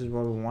 So this is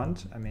what we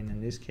want. I mean, in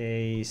this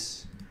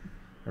case,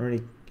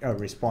 already, oh,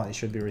 response, it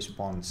should be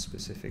response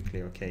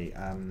specifically. Okay,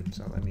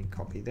 so let me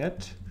copy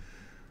that.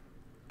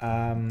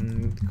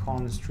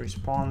 Const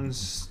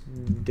response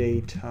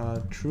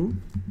data true.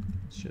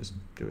 Let's just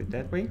do it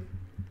that way.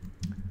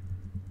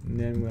 And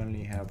then we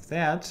only have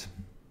that.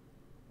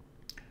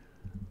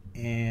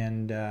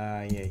 And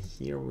yeah,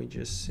 here we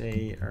just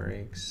say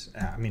Rx.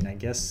 I mean, I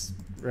guess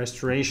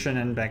restoration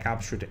and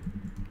backup should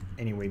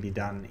anyway be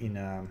done in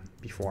a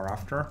before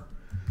after.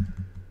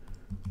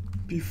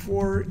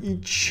 Before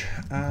each.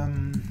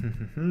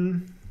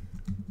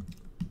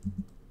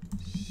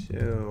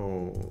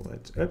 So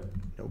let's nope.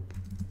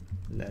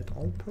 Let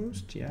all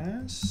post,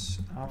 yes.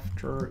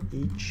 After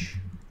each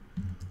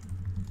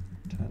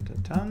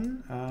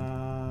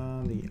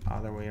the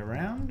other way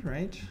around,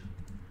 right?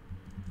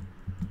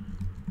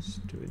 Let's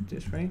do it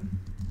this way.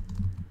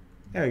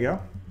 There we go.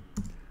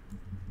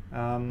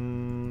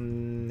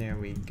 There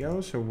we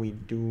go. So we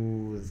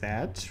do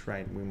that,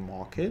 right? We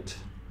mock it.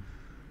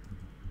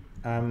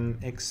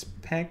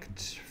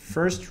 Expect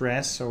first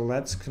rest. So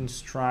let's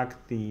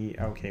construct the,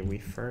 okay, we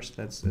first,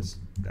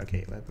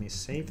 okay, let me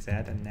save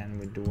that and then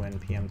we do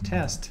npm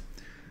test.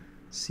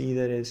 See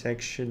that it's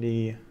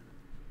actually,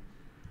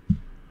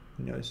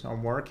 no, it's not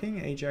working.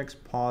 Ajax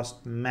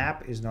post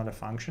map is not a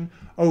function.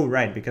 Oh,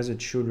 right, because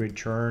it should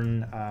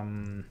return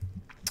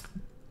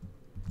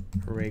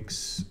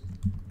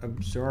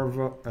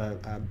observable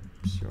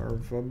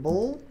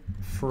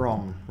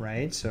from,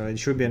 right? So it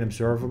should be an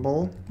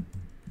observable.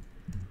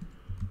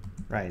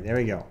 Right, there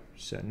we go.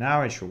 So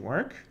now it should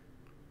work.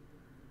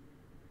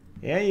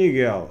 There you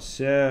go.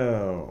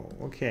 So,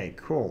 okay,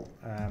 cool.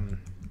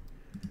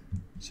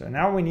 So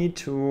now we need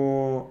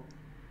to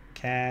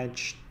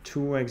catch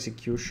 2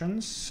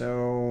 executions.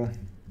 So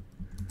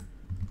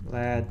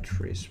let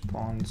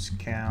response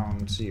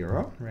count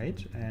 0,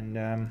 right?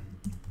 And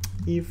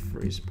if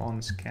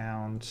response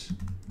count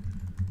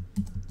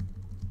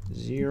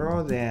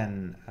 0,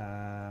 then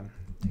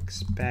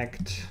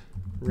expect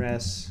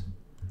res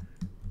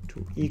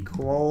to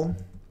equal,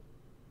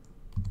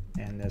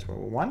 and that's what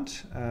we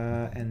want.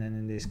 And then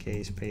in this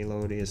case,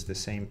 payload is the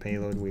same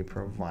payload we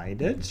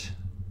provided.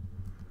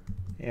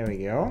 There we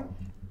go.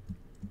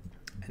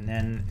 And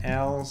then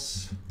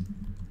else,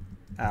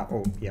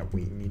 oh yeah,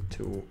 we need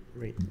to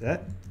read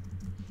that.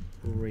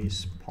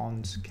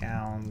 Response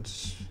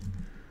count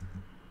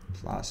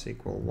plus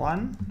equal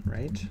 1,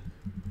 right?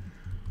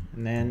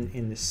 And then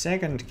in the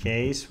second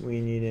case,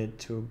 we need it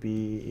to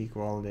be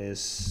equal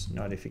this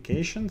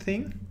notification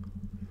thing.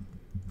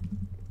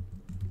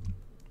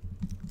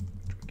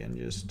 We can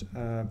just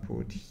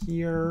put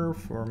here,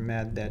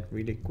 format that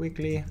really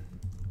quickly.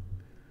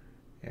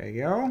 There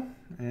you go.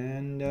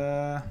 And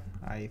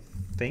I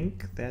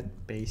think that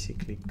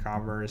basically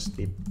covers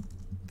the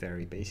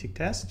very basic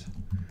test.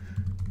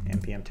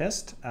 npm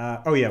test.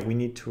 Oh yeah, we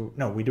need to,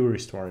 no, we do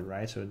restore it,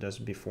 right? So it does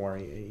before.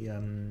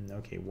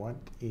 Okay, what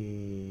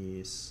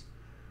is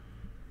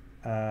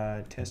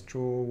test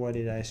true? What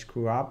did I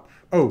screw up?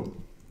 Oh,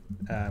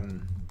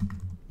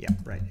 yeah,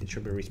 right. It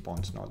should be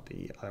response, not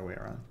the other way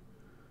around.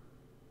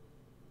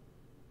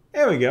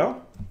 There we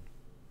go.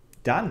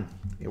 Done.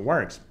 It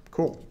works.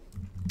 Cool.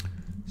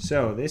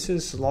 So this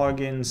is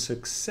login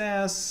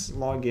success,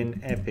 login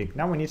epic.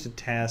 Now we need to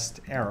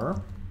test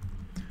error.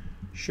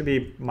 Should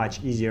be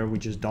much easier. We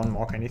just don't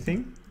mock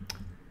anything.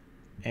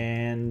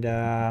 And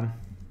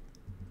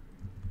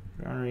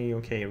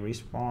okay,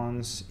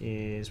 response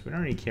is, we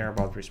don't really care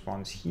about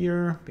response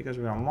here because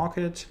we don't mock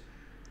it.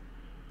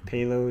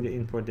 Payload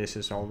input, this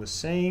is all the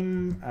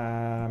same.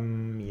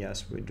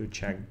 Yes, we do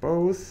check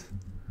both.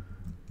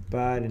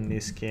 But in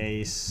this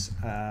case,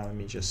 let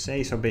me just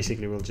say, so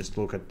basically we'll just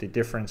look at the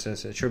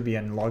differences. It should be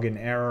a login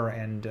error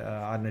and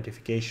a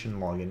notification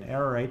login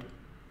error, right?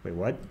 Wait,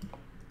 what?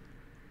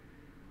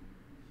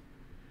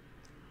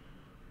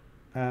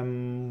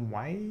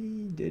 Why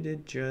did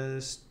it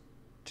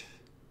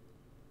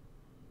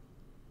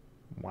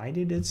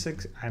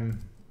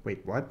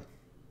wait, what?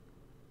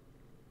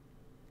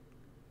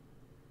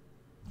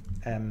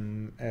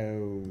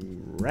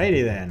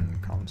 Alrighty then,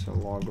 console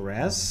log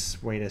res.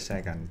 Wait a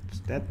second,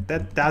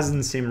 that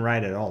doesn't seem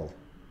right at all.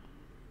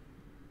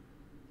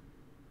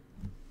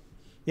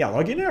 Yeah,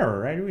 login error,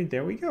 right?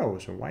 There we go.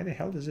 So why the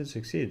hell does it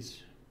succeed?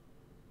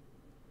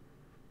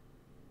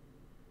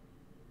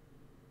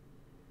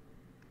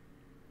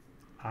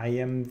 I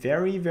am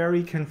very,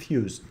 very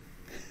confused.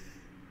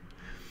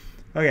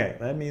 Okay,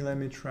 let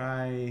me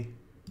try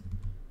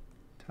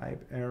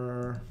type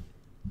error.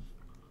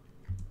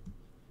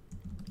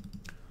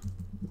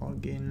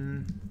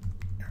 Login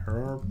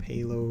error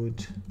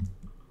payload.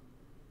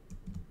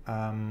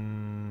 I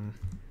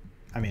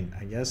mean,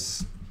 I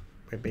guess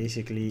we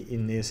basically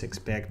in this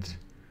expect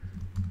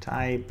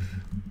type.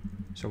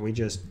 So we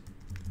just,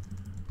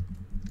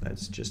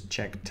 let's just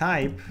check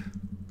type,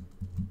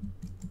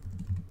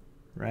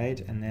 right?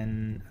 And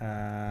then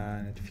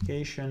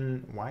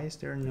notification. Why is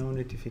there no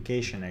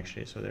notification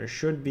actually? So there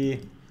should be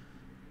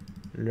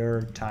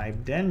lure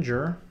type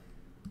danger.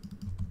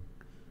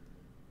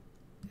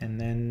 And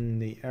then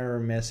the error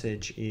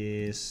message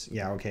is,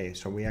 yeah, okay,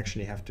 so we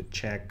actually have to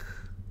check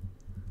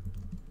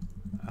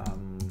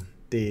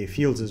the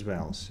fields as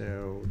well.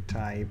 So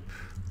type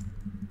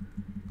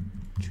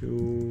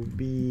to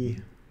be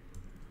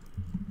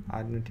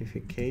add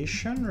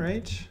notification,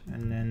 right?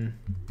 And then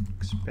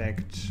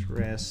expect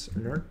res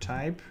alert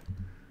type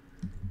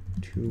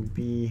to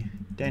be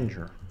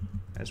danger,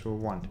 as we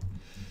want.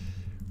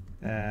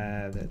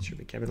 That should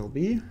be capital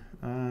B.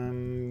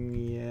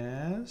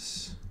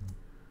 Yes.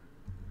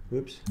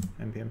 Whoops,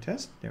 npm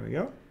test, there we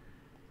go.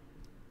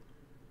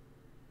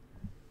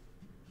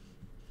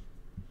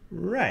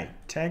 Right,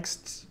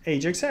 text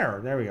Ajax error,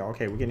 there we go.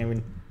 Okay, we can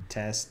even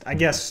test. I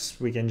guess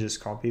we can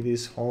just copy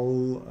this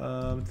whole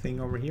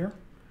thing over here.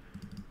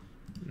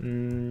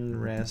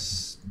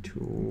 Res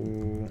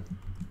to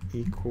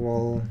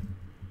equal,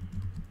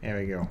 there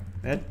we go.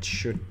 That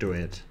should do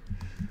it.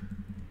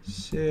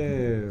 So,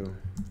 there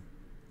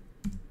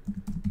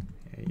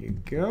you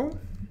go.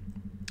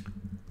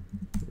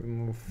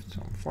 Remove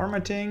some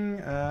formatting.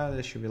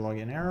 There should be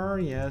login error.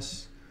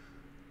 Yes.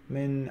 I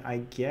mean, I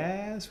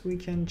guess we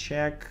can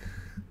check.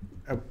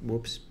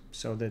 Whoops.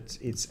 So that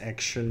it's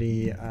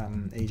actually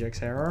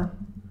Ajax error.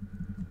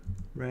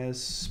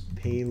 Res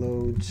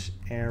payload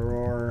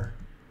error.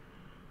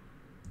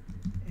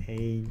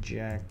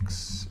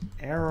 Ajax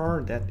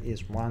error. That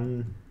is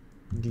one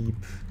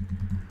deep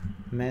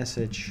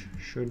message.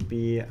 Should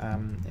be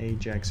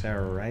Ajax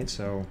error, right?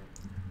 So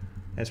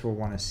that's what we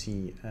want to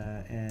see.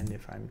 And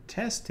if I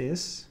test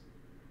this,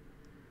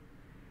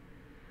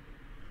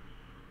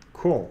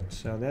 cool.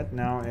 So that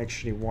now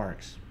actually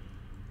works.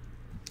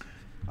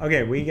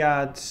 Okay, we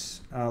got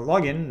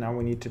login. Now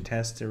we need to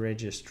test the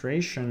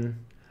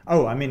registration.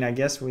 Oh, I mean, I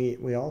guess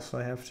we also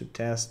have to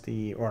test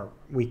the, or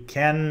we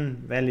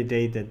can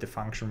validate that the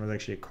function was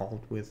actually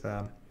called with,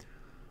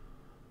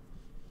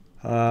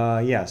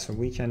 yeah, so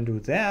we can do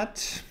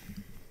that.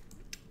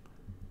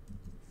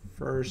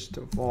 First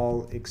of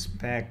all,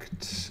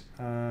 expect,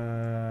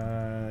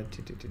 yeah,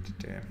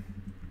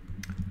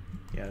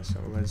 so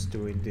let's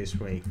do it this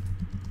way.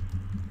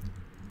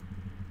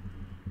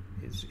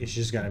 It's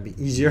just gonna be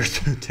easier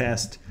to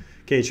test.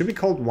 Okay, it should be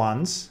called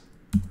once.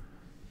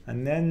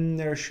 And then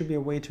there should be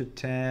a way to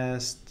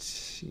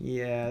test,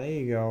 yeah, there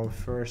you go,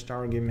 first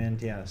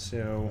argument, yeah,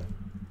 so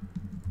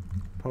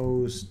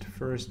post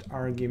first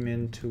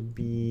argument to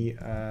be,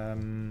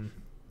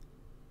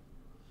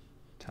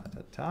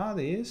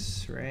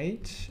 this,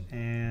 right?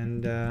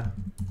 And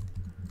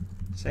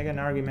second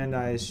argument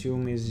I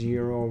assume is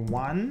 0,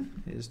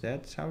 1. Is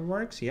that how it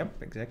works?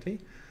 Yep, exactly.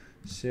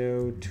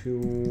 So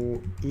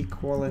to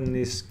equal in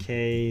this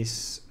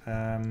case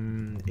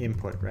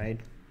input, right?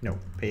 No,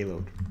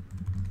 payload.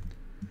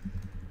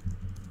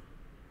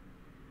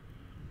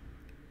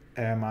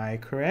 Am I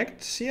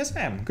correct? Yes,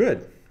 I am.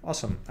 Good.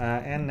 Awesome.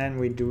 And then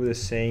we do the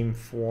same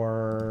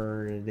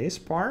for this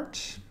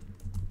part.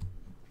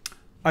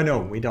 Oh, no,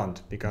 we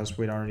don't, because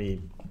we don't really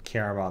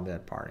care about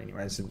that part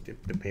anyways.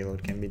 The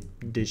payload can be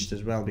ditched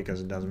as well, because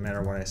it doesn't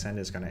matter what I send,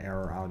 it's going to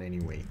error out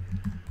anyway.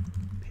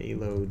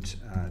 Payload,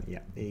 yeah,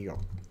 there you go.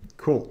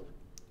 Cool.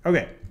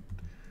 Okay.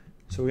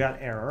 So we got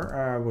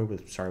error.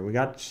 Sorry, we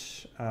got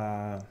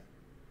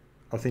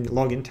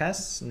login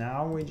tests.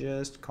 Now we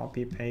just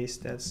copy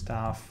paste that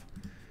stuff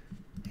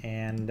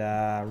and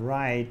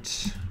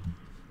write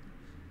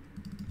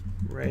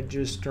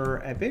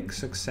register epic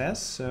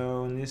success.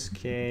 So in this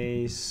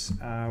case,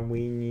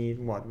 we need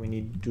what? We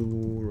need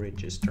do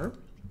register.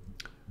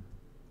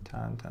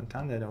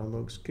 That all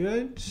looks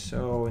good.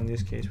 So in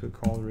this case, we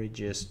call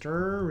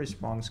register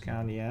response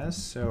count, yes.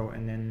 So,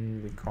 and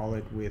then we call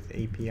it with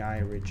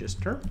API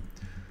register.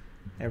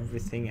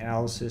 Everything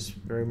else is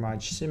very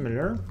much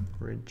similar.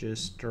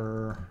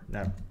 Register,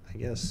 no, I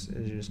guess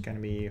it's just going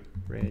to be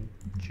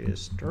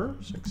register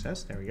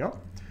success. There we go.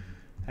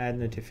 Add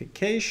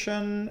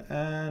notification,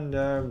 and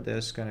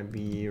there's going to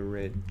be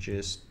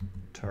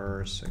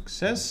register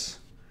success.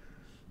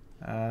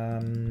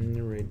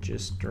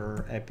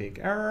 Register epic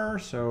error,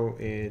 so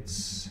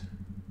it's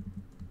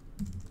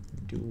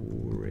do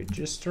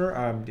register.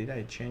 Did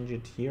I change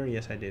it here?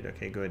 Yes, I did.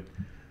 Okay, good.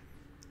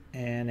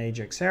 And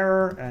Ajax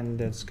error, and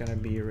that's gonna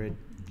be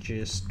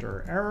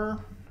register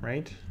error,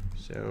 right?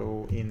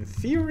 So in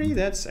theory,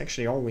 that's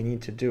actually all we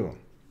need to do.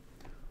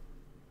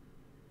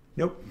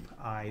 Nope,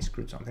 I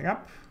screwed something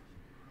up.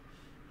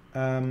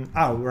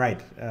 Oh, right.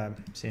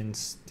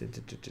 Since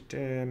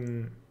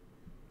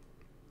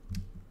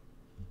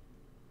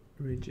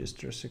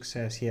register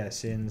success, yeah,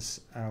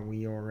 since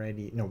we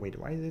already, no, wait,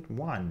 why is it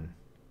 1?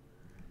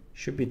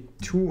 Should be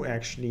 2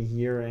 actually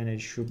here, and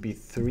it should be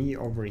 3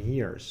 over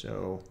here.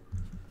 So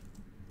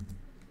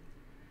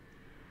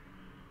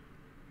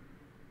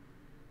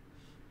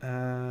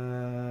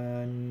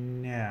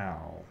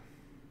now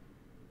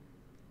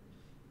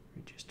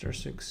register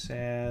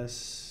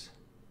success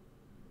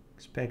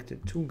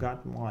expected 2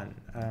 got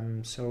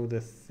 1. So the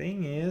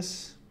thing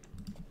is,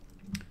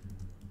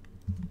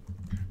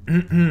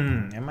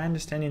 am I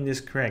understanding this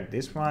correct?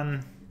 This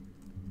one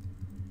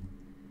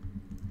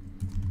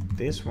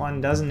this one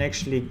doesn't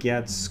actually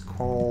get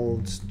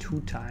called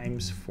 2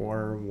 times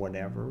for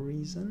whatever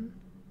reason.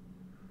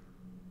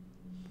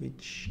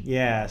 Which,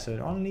 yeah, so it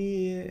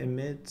only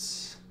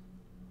emits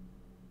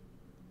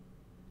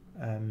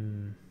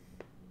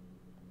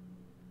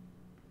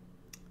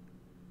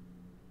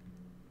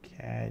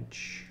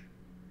catch.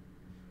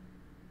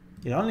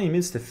 It only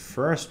emits the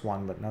first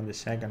one, but not the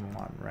second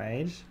one,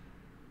 right?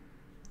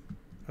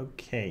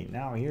 Okay,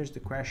 now here's the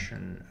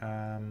question.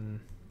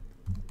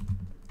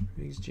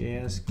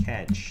 Redux-JS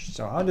catch.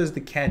 So how does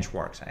the catch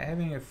work? I'm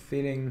having a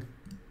feeling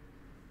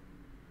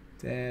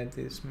that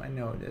is my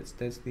node.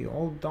 That's the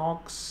old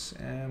docs,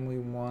 and we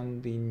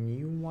want the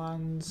new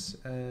ones.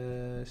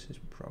 This is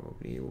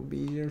probably, it will be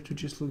easier to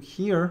just look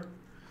here.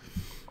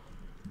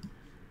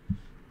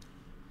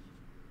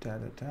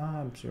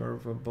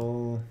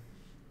 Observable.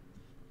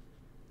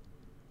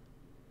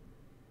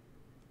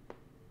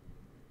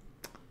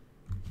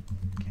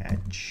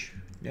 Catch.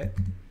 Yeah,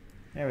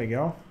 there we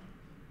go.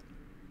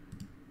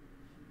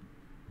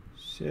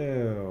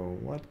 So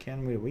what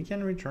can we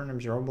can return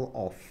observable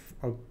off.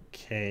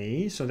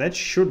 Okay, so that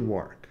should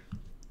work.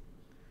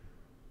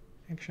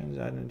 Actions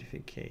add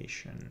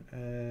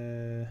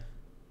notification.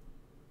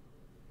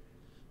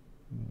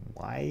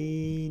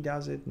 Why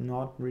does it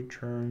not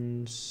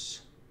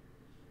returns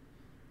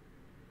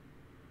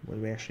what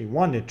we actually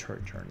want it to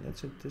return?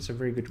 That's a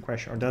very good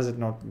question. Or does it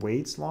not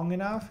wait long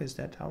enough? Is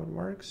that how it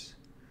works?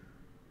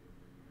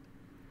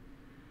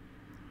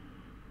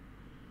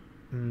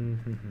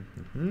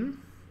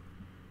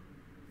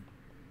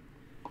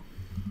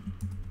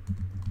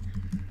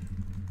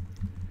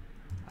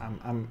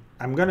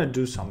 I'm gonna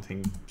do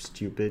something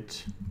stupid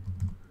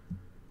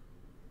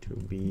to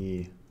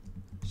be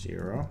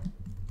 0.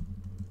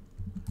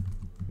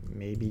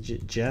 Maybe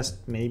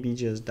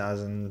just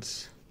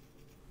doesn't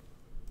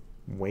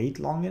wait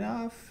long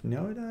enough.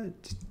 No,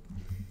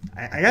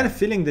 I got a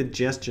feeling that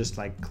just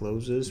like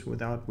closes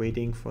without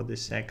waiting for the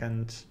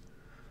second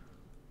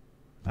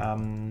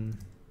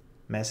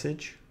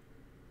message,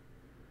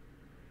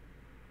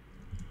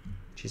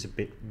 which is a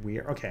bit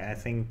weird. Okay, I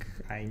think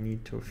I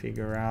need to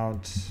figure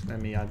out, let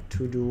me add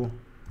to do,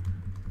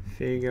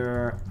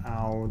 figure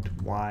out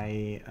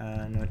why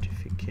a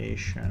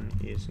notification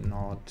is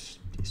not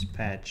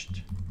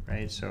dispatched,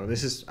 right? So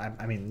this is,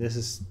 I mean, this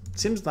is,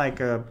 seems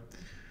like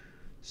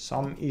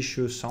some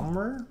issue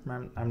somewhere.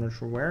 I'm not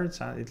sure where.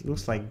 It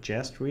looks like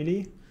Jest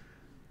really.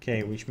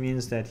 Okay, which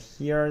means that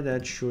here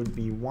that should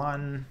be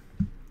 1,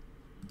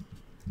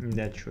 and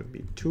that should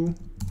be 2.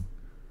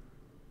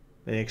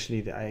 But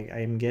actually,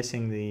 I'm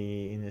guessing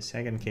in the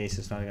second case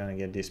it's not gonna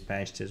get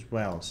dispatched as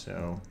well.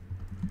 So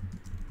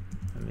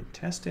let me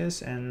test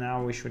this, and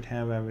now we should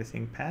have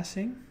everything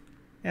passing.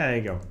 Yeah, there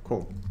you go.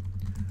 Cool.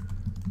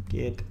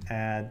 Git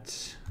add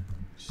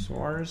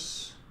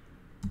source.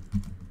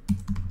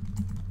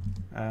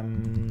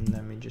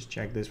 Let me just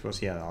check. This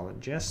was, yeah, our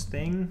Jest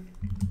thing.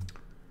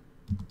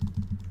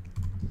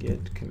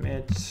 Git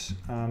commit.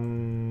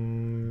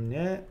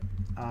 Yeah,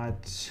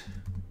 add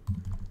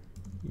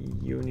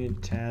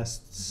unit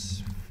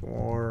tests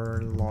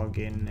for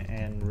login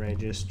and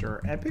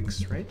register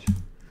epics, right?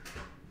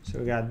 So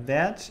we got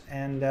that,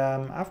 and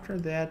after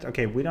that,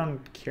 okay, we don't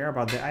care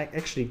about that.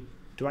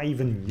 Do I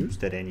even use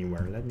that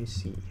anywhere? Let me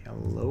see.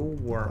 Hello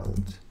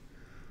world.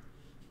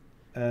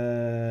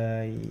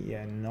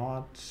 Yeah,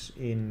 not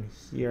in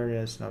here.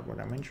 That's not what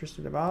I'm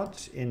interested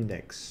about.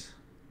 Index.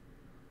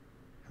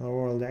 Hello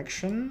world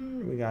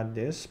action. We got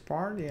this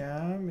part.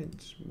 Yeah,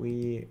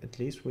 at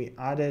least we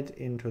added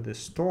into the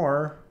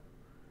store,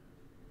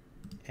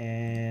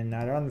 and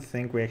I don't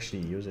think we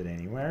actually use it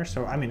anywhere.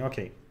 So I mean,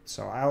 okay.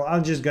 So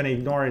I'll just gonna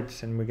ignore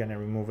it, and we're gonna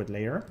remove it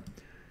later.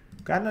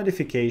 Got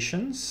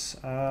notifications.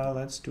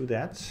 Let's do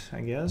that,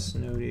 I guess.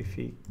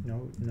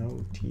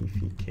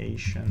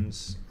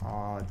 Notifications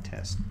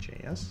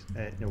test.js.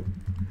 No.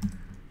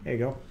 There you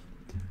go.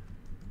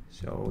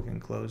 So we can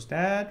close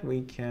that.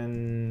 We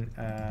can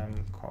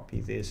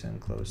copy this and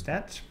close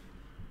that.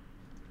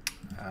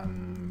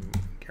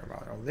 Care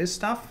about all this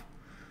stuff.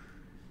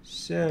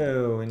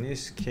 So in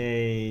this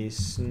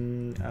case,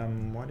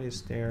 what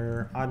is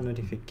their add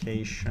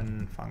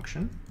notification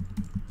function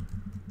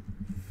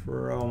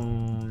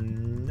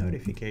from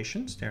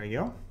notifications? There we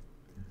go.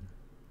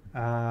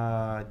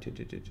 I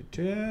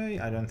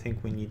don't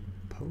think we need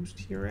post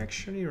here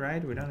actually,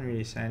 right? We don't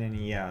really send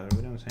any, yeah,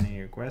 we don't send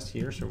any requests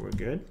here, so we're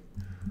good.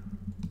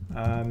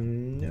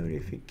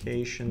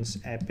 Notifications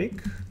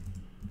epic.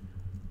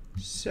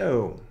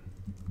 So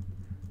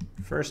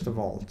first of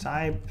all,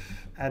 type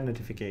add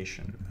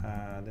notification.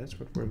 That's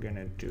what we're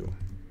gonna do.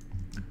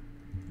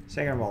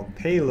 Second of all,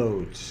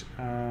 payload.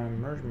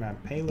 Merge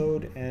map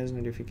payload as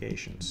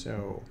notification.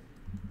 So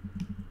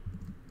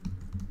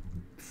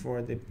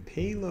for the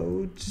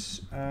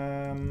payloads,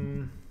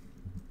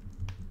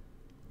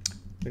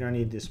 we don't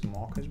need this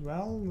mock as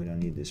well. We don't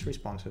need this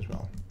response as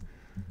well.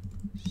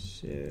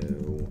 So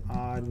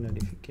add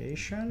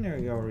notification. There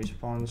we go.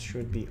 Response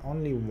should be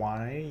only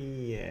one.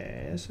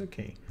 Yes.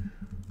 Okay.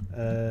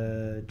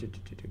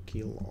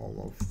 Kill all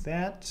of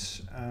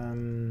that.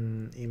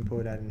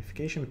 Input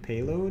identification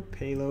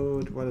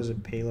payload. What does a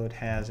payload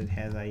has? It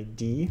has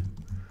ID.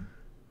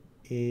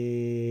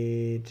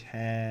 It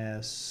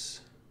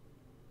has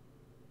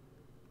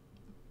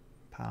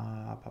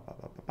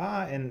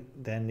and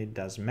then it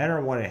doesn't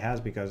matter what it has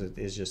because it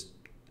is just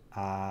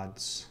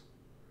adds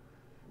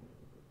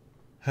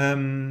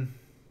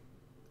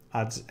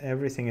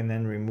everything and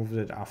then removes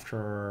it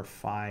after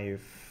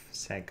 5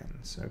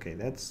 seconds. Okay,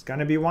 that's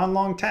gonna be one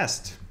long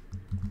test.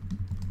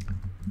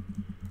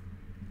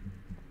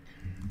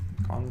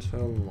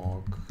 Console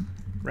log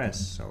res.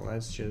 So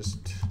let's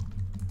just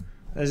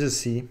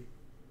see.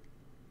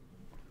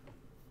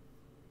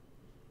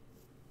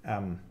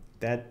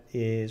 That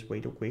is way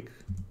too quick,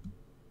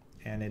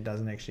 and it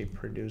doesn't actually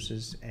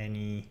produces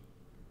any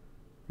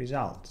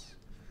results.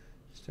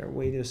 Is there a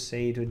way to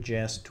say to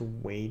Jest to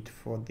wait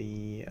for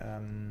the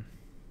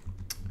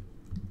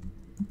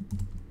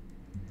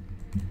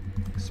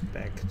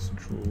expect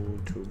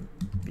true to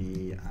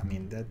be? I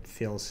mean, that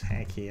feels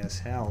hacky as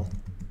hell.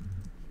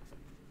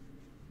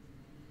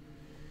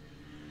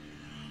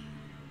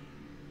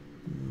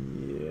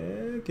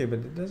 Yeah, okay, but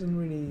it doesn't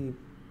really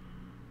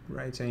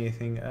write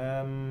anything.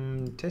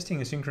 Testing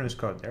asynchronous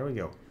code. There we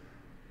go.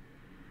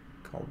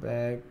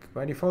 Callback.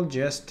 By default,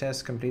 Jest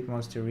test complete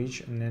once they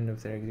reach an end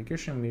of their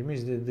execution. It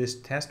means that this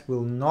test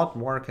will not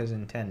work as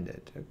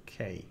intended.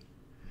 Okay.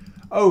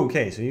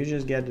 Okay, so you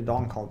just get the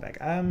DOM callback.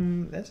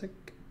 That's a.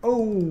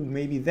 Oh,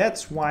 maybe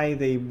that's why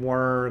they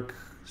work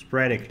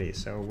sporadically.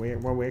 So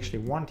what we actually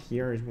want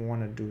here is we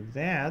want to do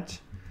that,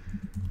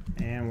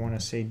 and want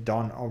to say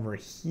done over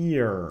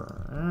here.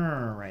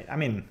 All right. I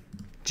mean,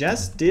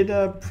 Jest did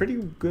a pretty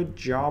good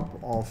job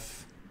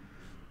of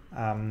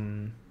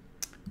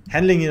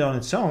handling it on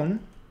its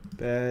own,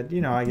 but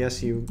you know, I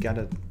guess you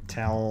gotta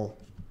tell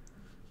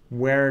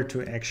where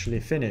to actually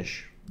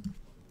finish.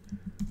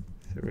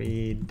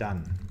 3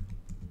 done.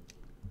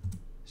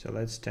 So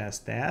let's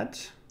test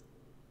that.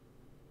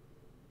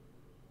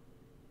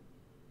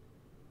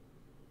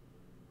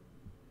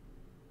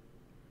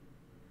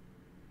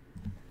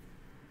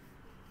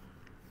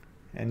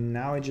 And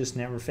now it just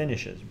never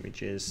finishes,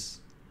 which is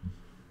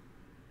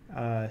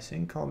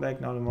sync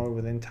callback not mode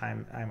within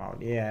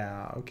timeout.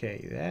 Yeah,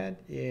 okay, that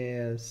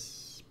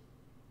is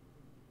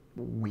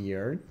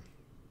weird.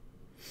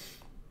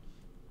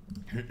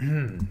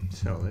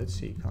 So let's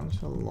see,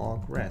 console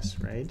log res,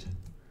 right?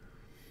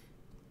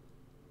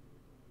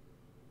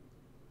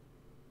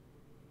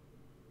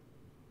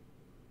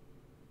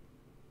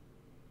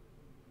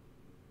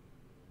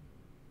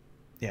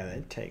 Yeah,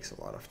 that takes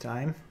a lot of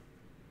time.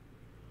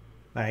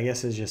 But I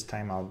guess it's just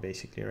timeout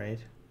basically, right?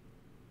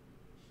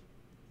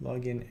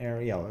 Login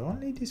error. Yeah, it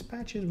only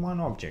dispatches one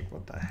object.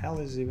 What the hell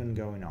is even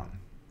going on?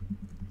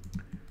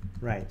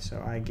 Right,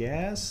 so I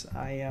guess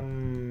I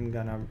am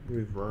gonna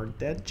revert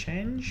that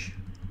change.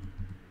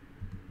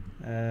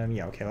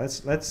 Yeah, okay,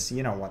 let's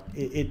you know what,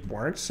 it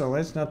works, so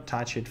let's not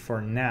touch it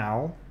for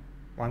now.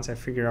 Once I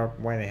figure out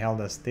why the hell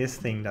does this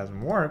thing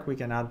doesn't work, we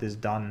can add this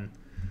done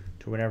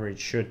to whatever it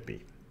should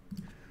be.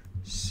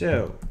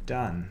 So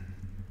done,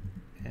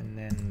 and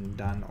then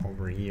done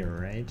over here,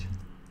 right?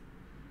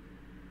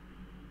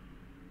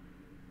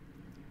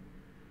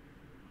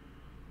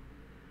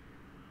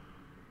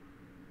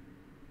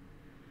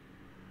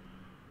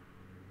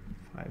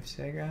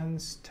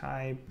 Seconds,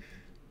 type,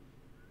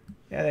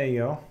 yeah, there you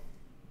go.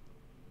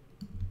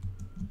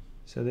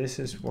 So this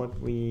is what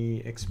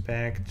we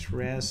expect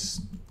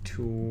res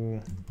to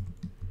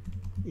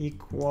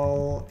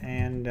equal,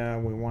 and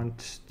we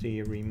want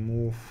to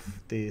remove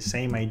the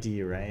same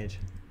ID, right?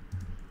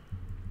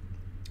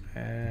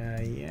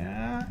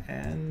 Yeah,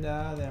 and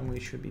then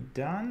we should be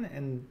done,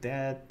 and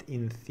that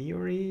in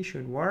theory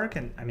should work.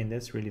 And I mean,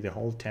 that's really the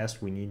whole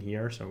test we need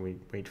here. So we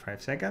wait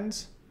 5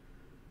 seconds.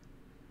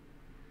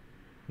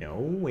 No,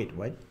 wait,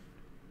 what?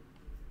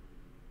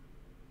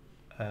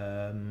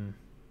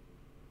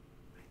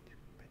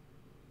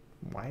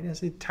 Why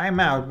does it time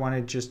out when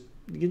it just...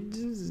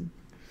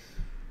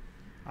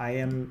 I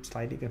am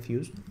slightly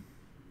confused.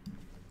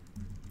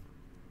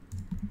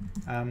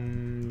 You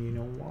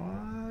know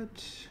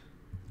what?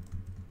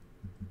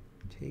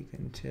 Take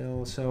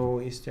until... So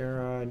is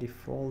there a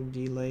default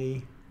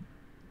delay?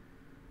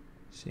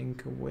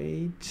 Sync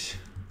await.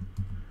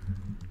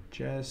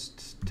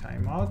 Just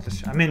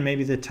timeout. I mean,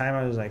 maybe the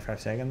timeout is like 5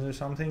 seconds or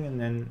something, and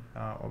then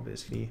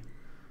obviously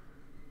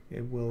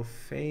it will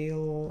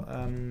fail.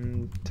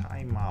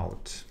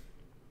 Timeout.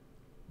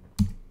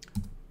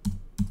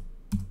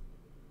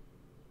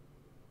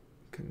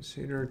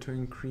 Consider to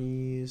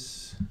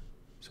increase.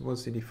 So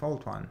what's the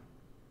default one?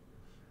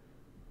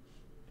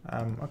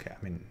 Okay,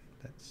 I mean,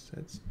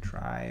 let's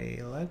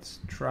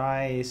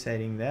try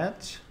setting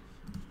that.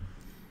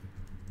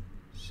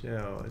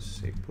 So let's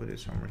say put it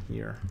somewhere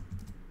here.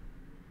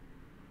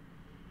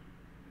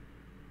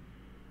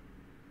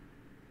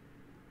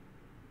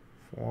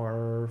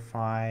 4,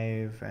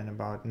 5, and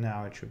about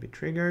now it should be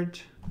triggered.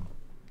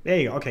 There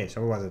you go. Okay,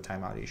 so it was a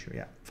timeout issue.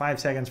 Yeah, 5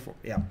 seconds for,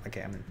 yeah,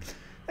 okay. I mean,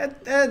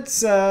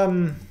 that's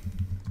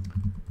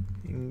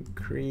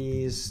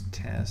increase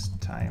test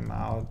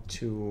timeout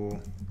to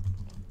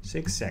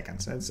 6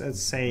 seconds.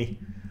 Let's say,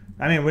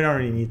 I mean, we don't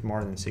really need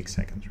more than 6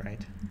 seconds,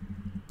 right?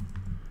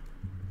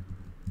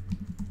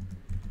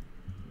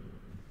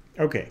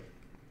 Okay,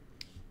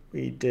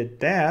 we did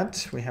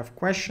that. We have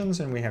questions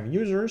and we have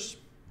users.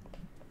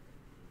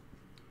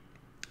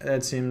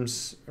 That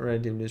seems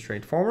relatively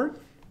straightforward.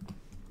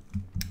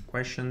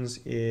 Questions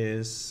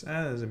is,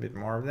 there's a bit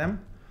more of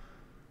them.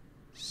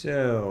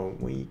 So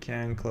we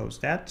can close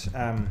that.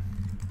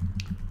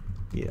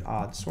 Git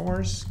add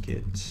source,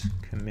 git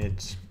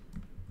commit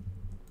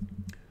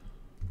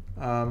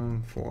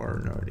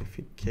for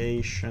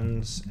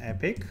notifications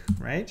epic,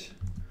 right?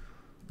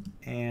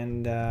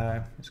 And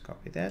let's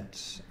copy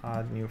that,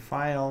 add new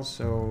file,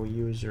 so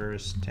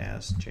users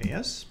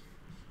test.js.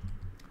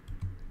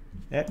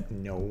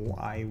 No,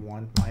 I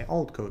want my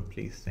old code,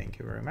 please. Thank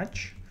you very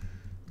much.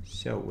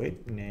 So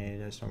wait, no,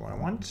 that's not what I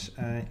want.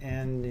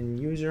 And in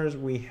users,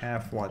 we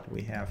have what?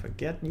 We have a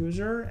get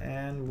user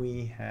and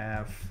we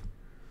have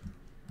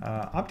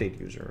update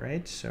user,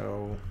 right?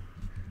 So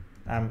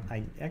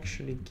I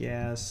actually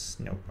guess,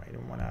 no, I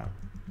don't want to.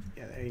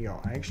 Yeah, there you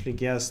go. I actually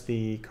guess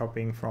the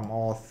copying from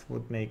auth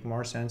would make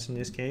more sense in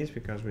this case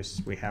because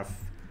we have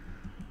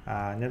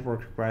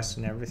network requests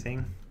and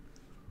everything.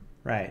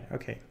 Right,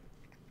 okay.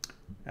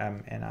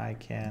 And I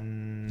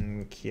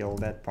can kill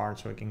that part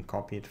so I can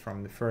copy it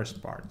from the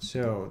first part.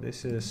 So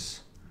this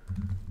is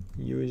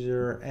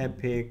user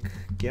epic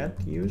get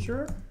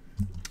user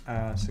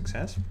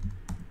success.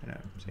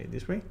 Say it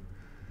this way.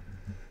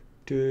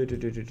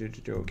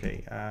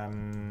 Okay.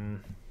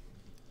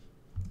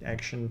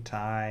 Action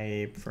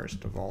type,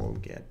 first of all,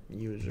 get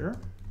user.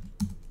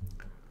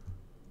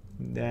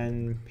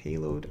 Then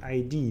payload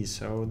ID.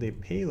 So the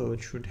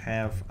payload should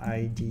have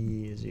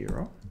ID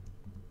 0.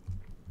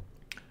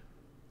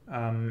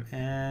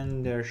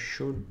 And there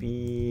should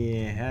be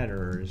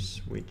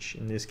headers, which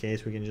in this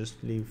case we can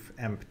just leave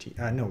empty.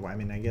 No, I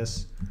mean, I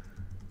guess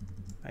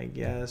we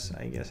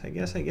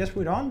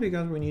don't,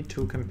 because we need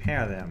to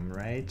compare them,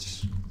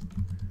 right?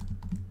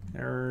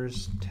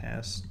 Errors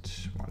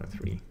test 1 or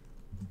 3,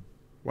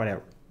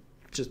 whatever,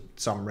 just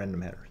some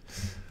random header.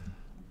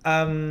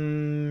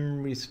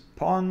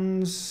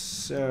 Response,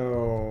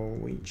 so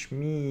which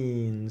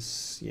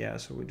means, yeah,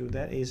 so we do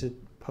that. Is it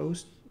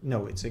post?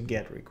 No, it's a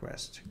get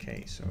request.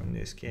 Okay, so in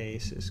this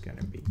case it's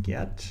gonna be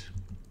get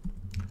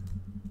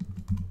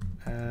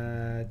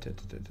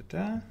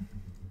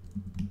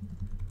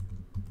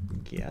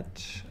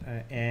get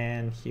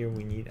and here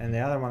we need, and the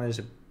other one is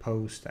a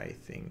post, I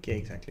think. Yeah,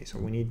 exactly, so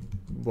we need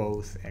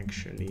both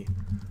actually.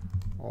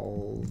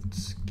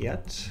 Alt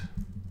get,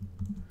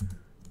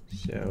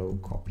 so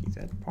copy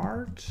that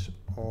part,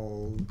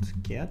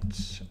 alt get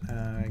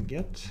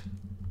get,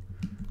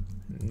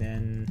 and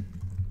then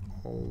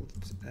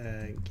alt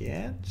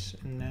get,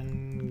 and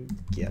then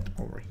get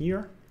over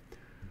here.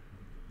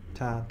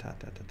 So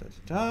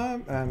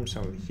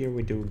here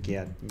we do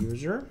get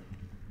user.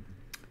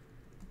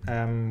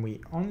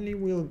 We only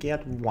will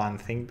get one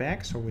thing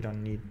back, so we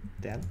don't need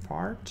that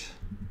part.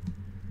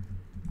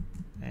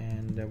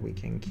 And we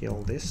can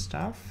kill this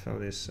stuff, so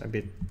this is a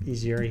bit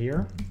easier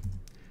here.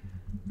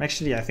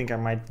 Actually, I think I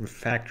might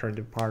refactor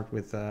the part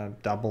with a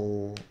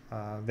double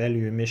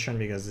value emission,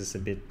 because it's a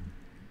bit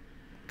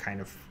kind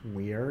of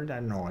weird. I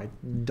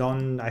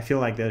don't know, I feel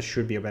like there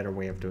should be a better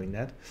way of doing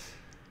that.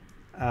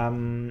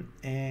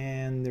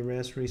 And the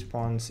rest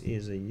response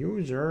is a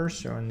user,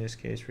 so in this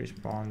case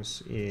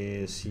response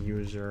is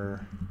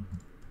user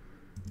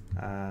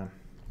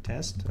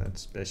test.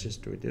 Let's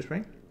just do it this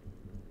way.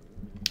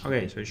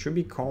 Okay, so it should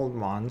be called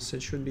once.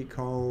 It should be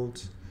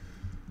called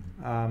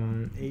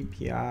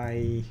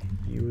API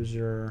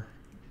user.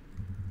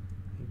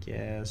 I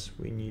guess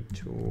we need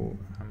to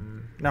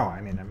no,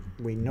 I mean,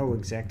 we know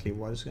exactly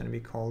what it's going to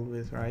be called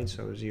with, right?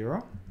 So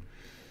 0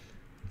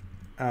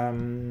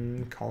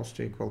 calls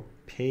to equal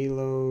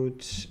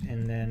payload,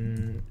 and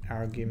then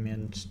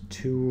argument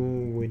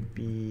 2 would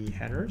be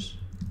headers.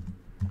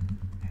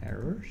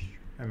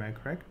 Am I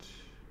correct?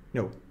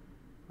 No,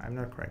 I'm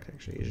not correct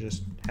actually. It's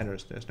just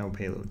headers. There's no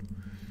payload.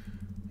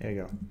 There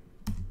you go.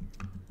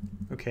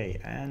 Okay,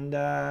 and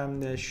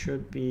there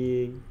should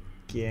be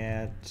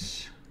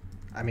get.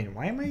 I mean,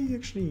 why am I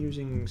actually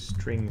using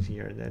strings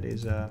here? That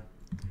is a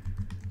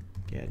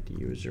get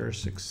user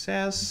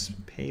success.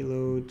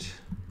 Payload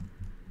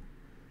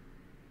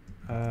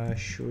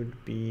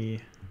should be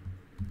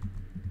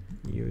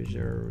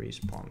user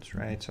response,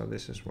 right? So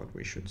this is what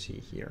we should see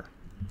here.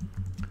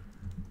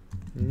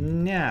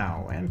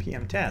 Now,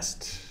 npm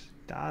test.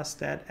 Does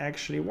that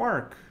actually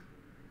work?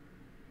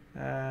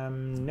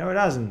 No, it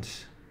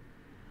doesn't.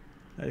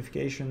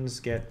 Notifications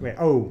get, wait,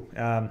 oh,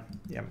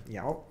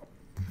 yeah.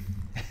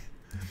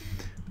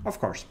 Of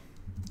course.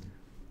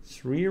 Let's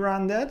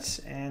rerun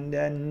that, and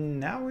then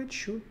now it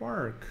should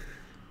work.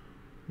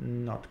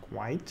 Not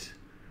quite.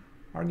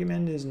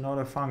 Argument is not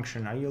a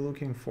function. Are you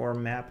looking for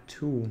map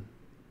 2?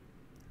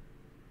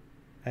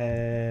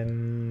 Okay.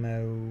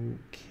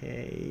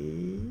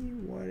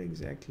 What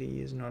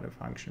exactly is not a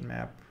function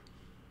map?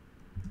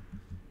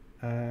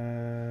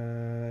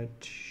 Where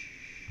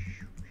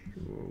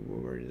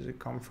does it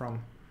come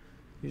from?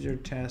 User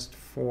test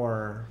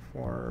for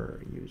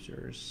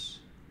users.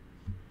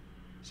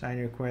 Sign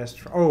request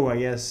for, oh, I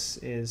guess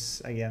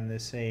is again the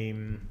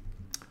same.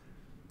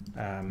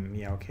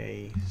 Yeah,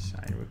 okay.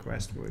 Sign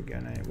request. We're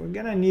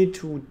gonna need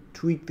to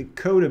tweak the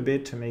code a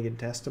bit to make it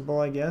testable,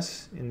 I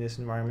guess, in this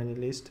environment at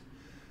least.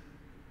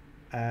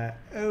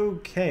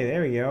 Okay,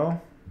 there we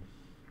go.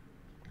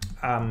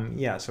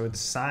 Yeah, so it's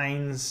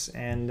signs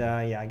and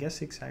yeah, I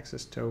guess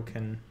x-axis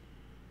token.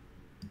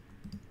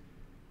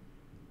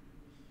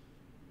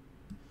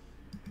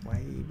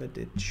 Why? But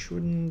it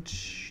shouldn't.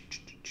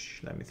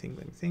 Let me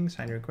think.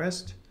 Sign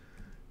request.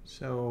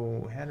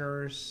 So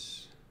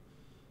headers.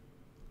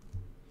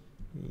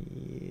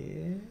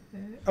 Yeah.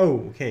 Oh,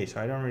 okay.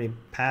 So I don't really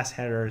pass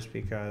headers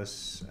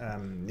because.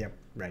 Yep.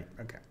 Right.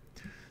 Okay.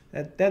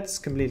 That's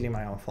completely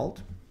my own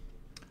fault.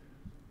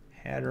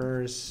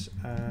 Headers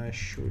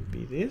should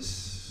be this,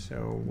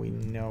 so we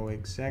know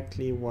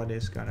exactly what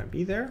is gonna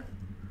be there.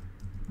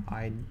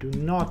 I do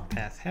not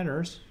pass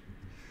headers.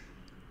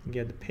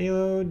 Get the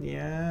payload,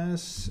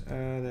 yes,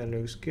 that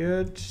looks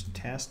good.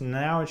 Test,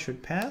 now it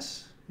should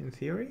pass, in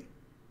theory.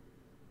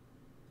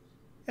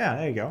 Yeah,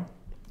 there you go,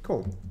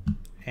 cool.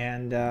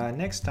 And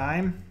next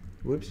time,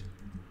 whoops.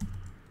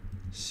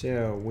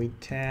 So we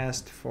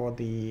test for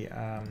the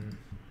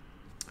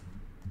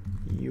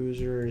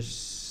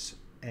users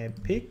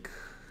epic,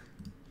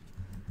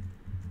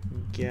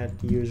 get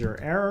user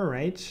error,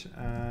 right?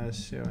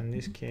 So in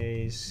this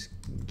case,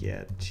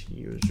 get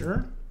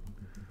user.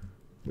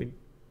 We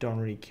don't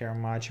really care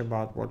much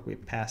about what we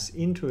pass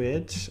into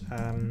it.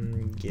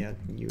 Get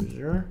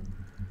user,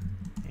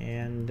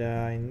 and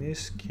in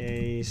this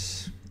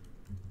case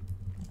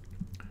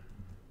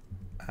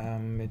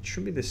it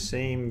should be the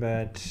same,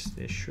 but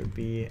there should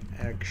be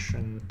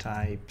action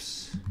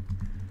types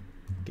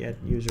get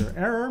user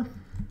error,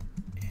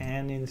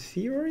 and in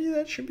theory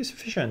that should be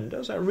sufficient.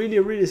 Those are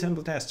really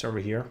simple tests over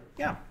here.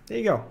 Yeah, there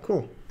you go,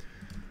 cool.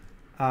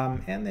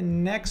 And the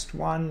next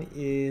one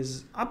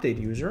is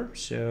update user,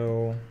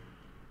 so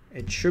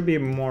it should be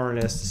more or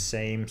less the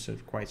same, so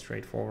it's quite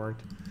straightforward.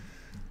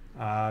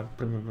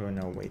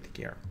 No, wait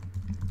here.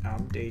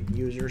 Update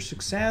user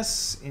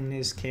success. In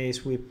this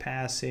case, we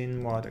pass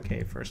in what?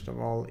 Okay, first of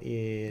all,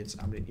 it's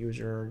update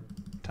user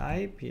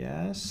type,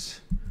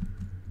 yes.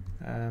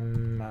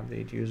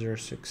 Update user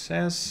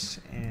success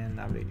and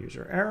update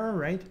user error,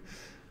 right?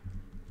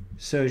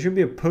 So it should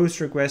be a post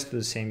request to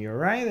the same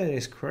URI. That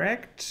is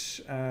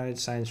correct. It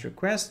signs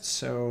request,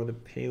 so the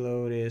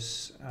payload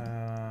is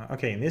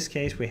okay. In this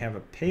case, we have a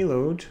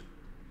payload.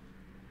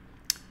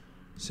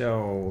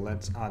 So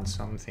let's add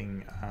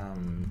something.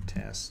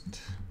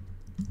 Test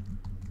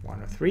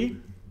 1 of 3.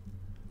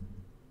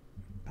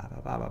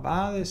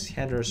 This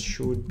headers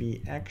should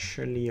be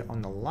actually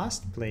on the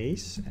last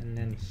place, and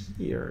then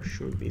here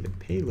should be the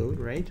payload,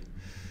 right?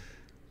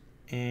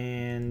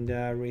 And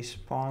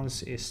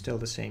response is still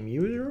the same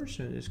user,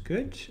 so that's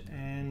good.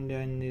 And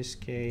in this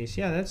case,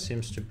 yeah, that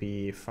seems to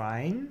be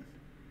fine.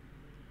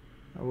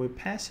 Are we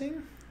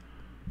passing?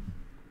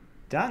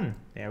 Done.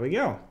 There we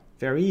go.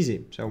 Very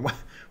easy. So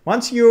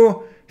once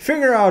you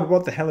figure out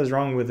what the hell is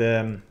wrong with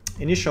the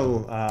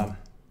initial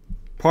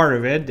part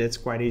of it, it's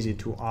quite easy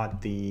to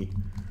add the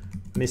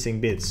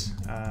missing bits.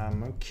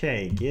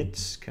 Okay,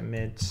 git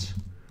commit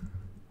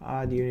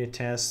add unit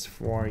test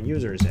for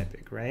users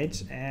epic,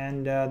 right?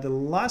 And the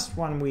last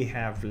one we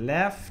have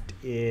left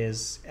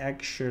is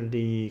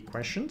actually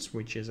questions,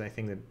 which is I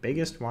think the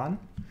biggest one.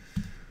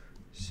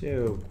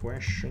 So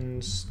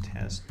questions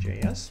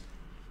test.js.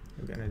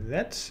 We're gonna do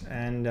that,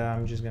 and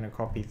I'm just gonna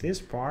copy this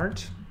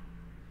part,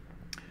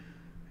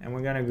 and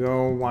we're gonna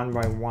go one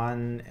by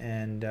one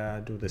and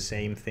do the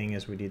same thing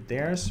as we did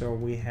there. So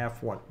we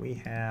have what we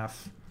have.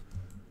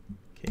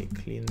 Okay,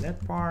 clean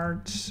that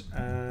part.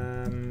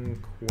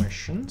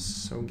 Questions.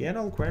 So get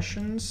all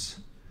questions,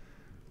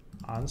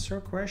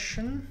 answer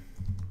question,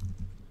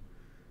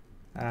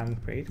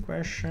 create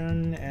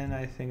question, and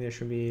I think there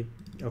should be,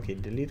 okay,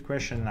 delete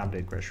question and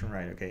update question,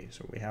 right? Okay,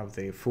 so we have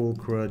the full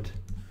CRUD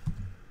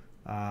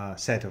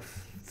set of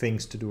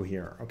things to do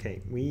here.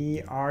 Okay,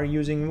 we are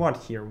using what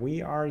here?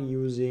 We are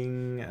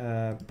using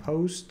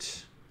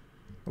post.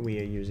 We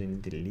are using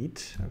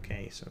delete.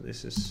 Okay, so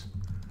this is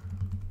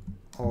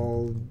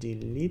all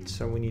delete,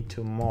 so we need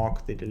to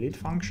mock the delete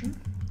function.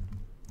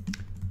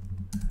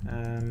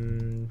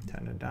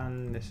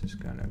 Done. This is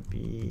gonna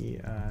be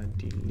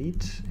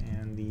delete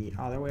and the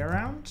other way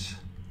around.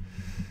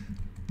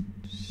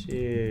 So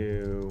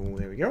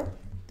there we go.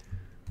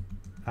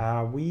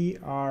 We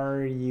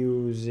are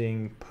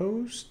using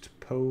post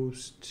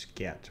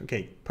get.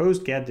 Okay,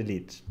 post get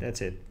delete.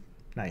 That's it.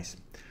 Nice.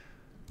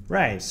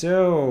 Right,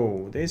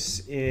 so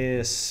this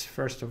is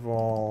first of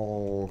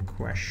all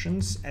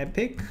questions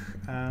epic.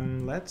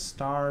 Let's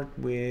start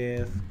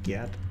with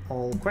get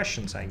all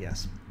questions, I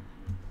guess.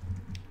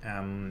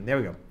 There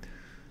we go.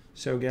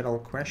 So get all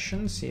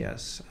questions,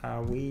 yes.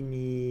 We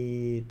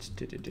need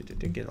to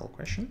get all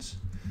questions.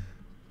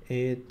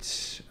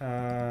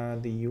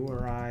 the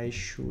URI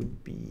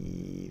should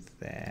be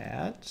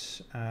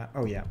that.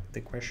 Oh yeah,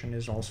 the question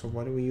is also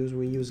what do we use?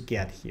 We use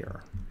get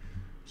here.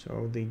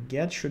 So the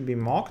get should be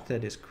mocked.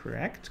 That is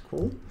correct.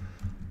 Cool.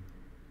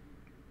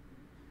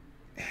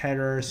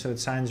 Header, so it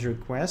signs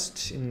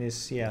request in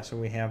this. Yeah, so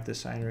we have the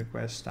sign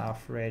request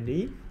stuff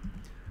ready.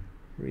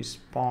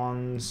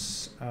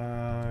 Response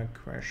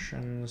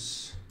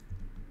questions.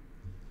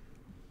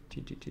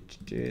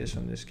 So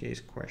in this case,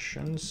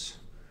 questions.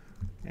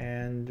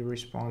 And the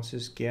response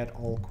is get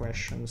all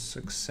questions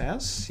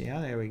success.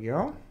 Yeah, there we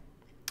go.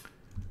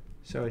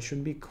 So it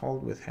should be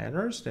called with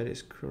headers. That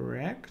is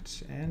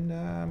correct. And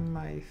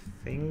I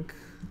think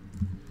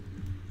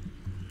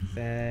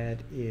that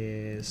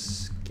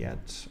is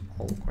get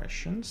all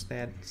questions.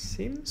 That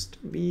seems to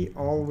be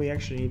all we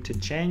actually need to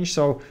change.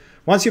 So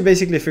once you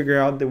basically figure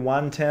out the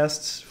one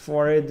tests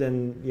for it,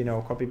 then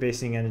copy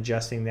pasting and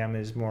adjusting them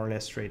is more or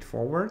less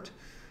straightforward.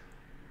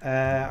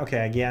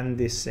 Okay, again,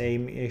 the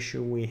same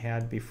issue we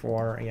had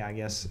before. Yeah, I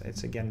guess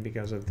it's again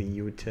because of the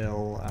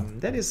util.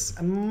 That is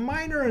a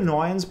minor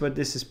annoyance, but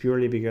this is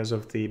purely because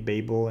of the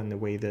Babel and the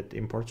way that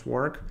imports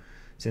work,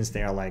 since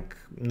they are like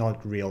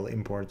not real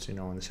imports, in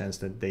the sense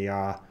that they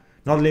are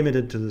not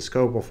limited to the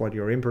scope of what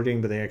you're importing,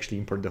 but they actually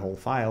import the whole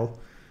file,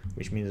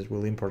 which means it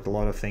will import a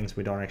lot of things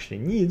we don't actually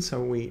need,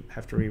 so we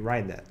have to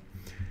rewrite that.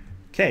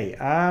 Okay,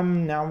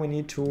 now we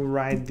need to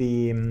write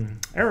the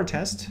error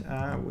test,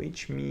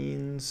 which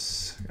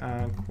means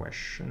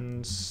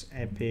questions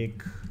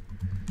epic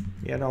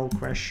get all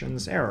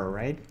questions error,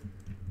 right?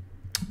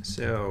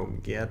 So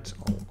get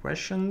all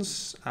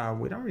questions.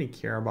 We don't really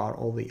care about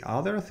all the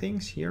other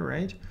things here,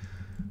 right?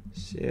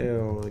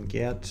 So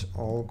get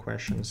all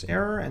questions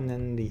error, and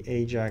then the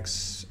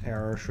Ajax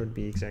error should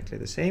be exactly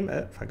the same.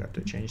 I forgot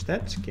to change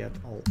that. Get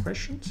all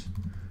questions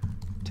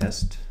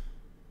test.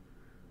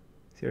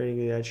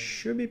 Theoretically, that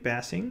should be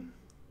passing.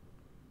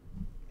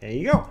 There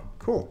you go.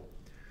 Cool.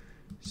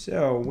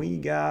 So we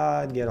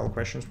got get all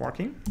questions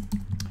working.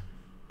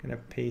 Gonna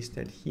paste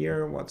that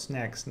here. What's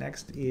next?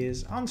 Next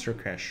is answer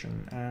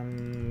question.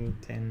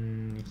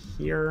 Then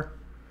here.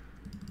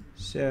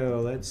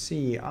 So let's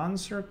see.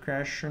 Answer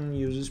question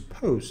uses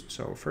post.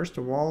 So first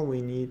of all,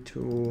 we need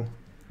to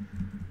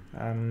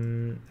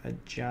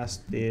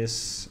adjust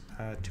this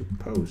to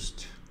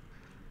post.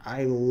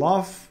 I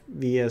love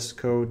VS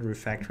Code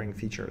refactoring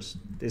features.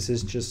 This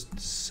is just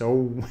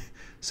so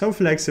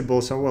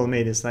flexible, so well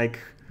made. It's like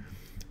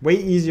way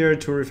easier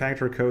to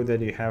refactor code that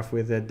you have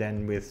with it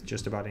than with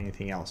just about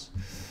anything else.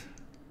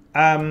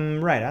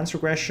 Right, answer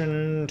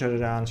question,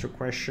 answer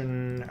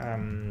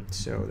question.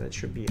 So that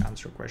should be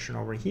answer question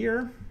over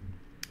here.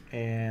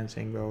 And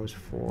same goes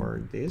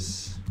for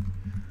this,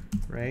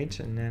 right?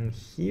 And then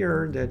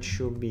here, that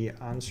should be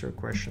answer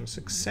question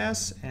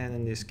success. And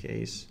in this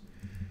case,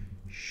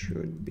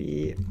 should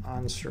be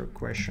answer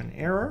question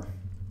error.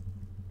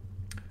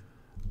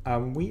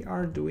 We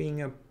are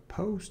doing a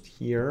post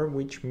here,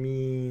 which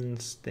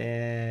means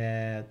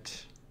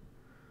that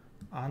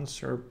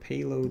answer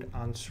payload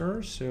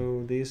answer.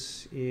 So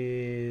this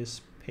is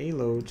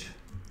payload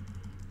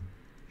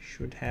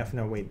should have,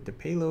 no wait, the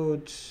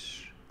payload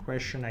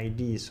question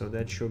ID. So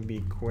that should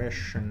be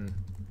question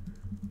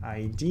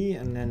ID,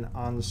 and then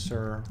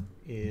answer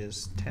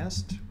is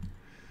test.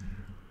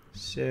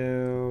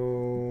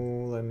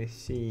 So let me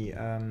see,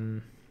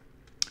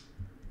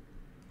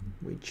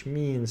 which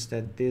means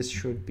that this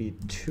should be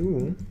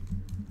 2.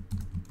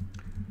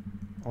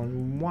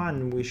 On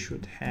 1, we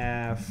should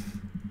have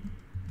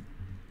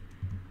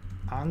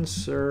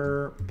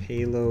answer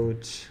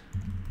payload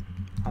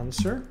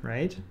answer,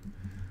 right?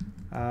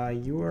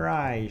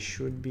 URI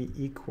should be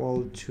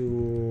equal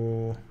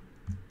to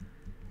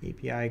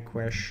API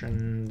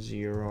question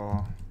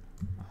 0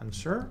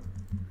 answer,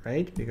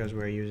 right? Because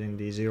we're using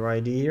the 0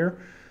 ID here.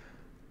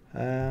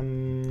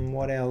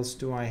 What else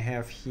do I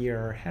have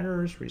here?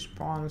 Headers,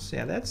 response.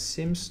 Yeah, that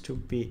seems to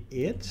be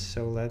it.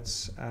 So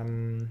let's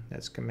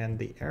comment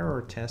the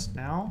error test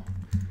now.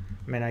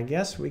 I mean, I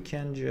guess we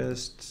can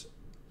just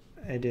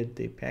edit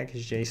the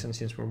package JSON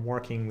since we're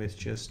working with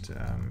just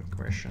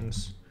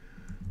questions,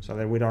 so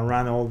that we don't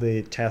run all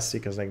the tests,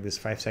 because like this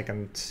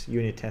 5-second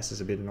unit test is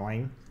a bit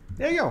annoying.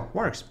 There you go,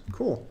 works,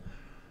 cool.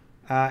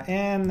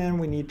 And then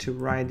we need to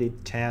write a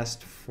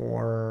test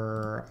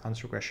for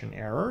answer question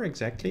error,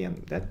 exactly, and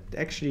that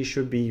actually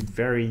should be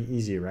very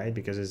easy, right?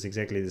 Because it's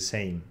exactly the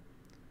same.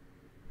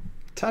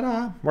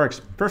 Ta-da,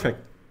 works,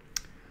 perfect.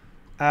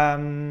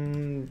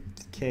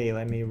 Okay,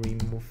 let me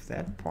remove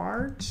that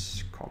part,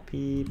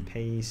 copy,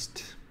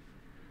 paste.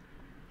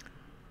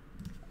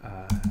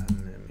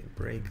 Let me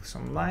break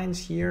some lines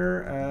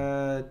here.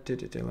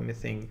 Let me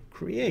think,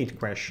 create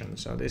question.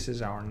 So this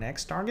is our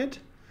next target.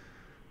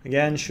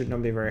 Again, should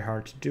not be very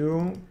hard to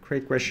do.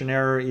 Create question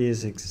error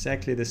is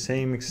exactly the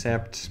same,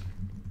 except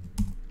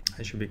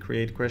it should be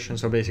create question.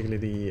 So basically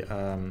the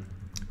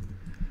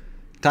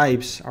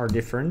types are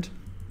different.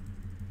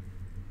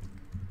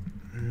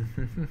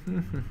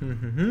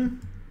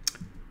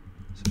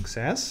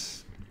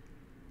 Success.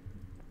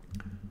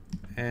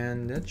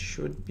 And that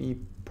should be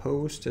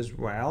post as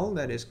well.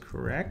 That is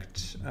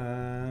correct.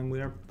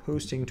 We are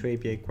posting to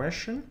API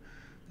question.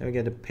 Then we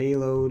get a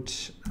payload.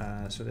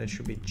 So that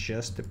should be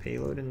just the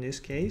payload in this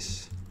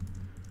case.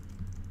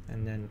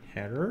 And then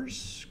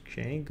headers.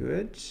 Okay,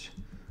 good.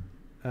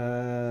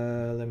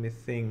 Let me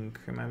think.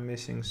 Am I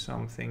missing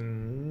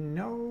something?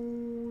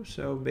 No.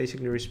 So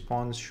basically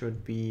response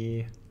should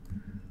be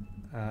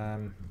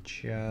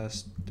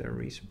just the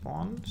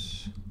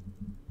response.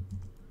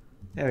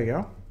 There we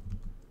go.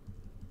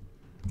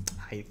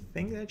 I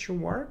think that should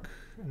work,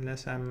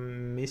 unless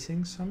I'm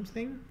missing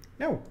something.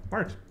 No,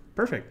 works.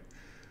 Perfect.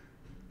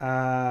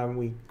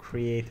 We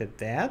created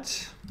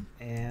that,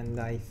 and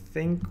I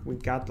think we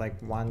got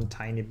like one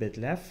tiny bit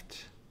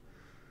left.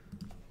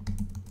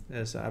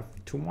 There's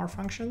 2 more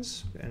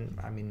functions, and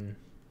I mean,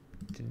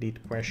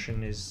 delete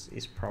question is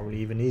probably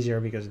even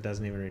easier because it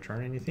doesn't even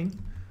return anything.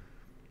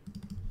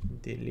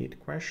 Delete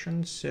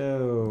question.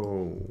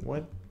 So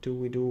what do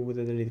we do with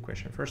the delete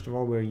question? First of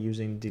all, we're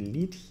using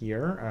delete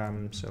here.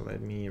 So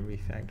let me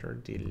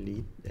refactor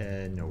delete.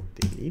 No,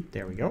 delete.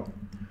 There we go.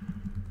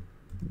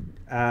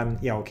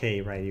 Yeah,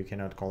 okay, right. You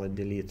cannot call it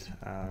delete.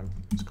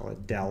 Let's call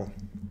it del.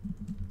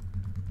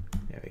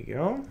 There we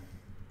go.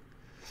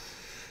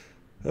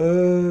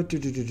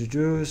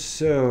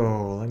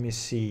 So let me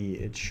see.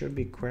 It should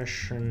be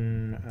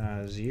question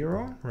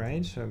 0,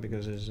 right? So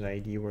because this is the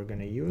ID we're going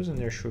to use, and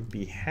there should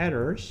be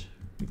headers,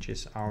 which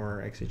is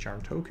our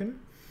XHR token,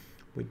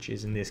 which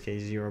is in this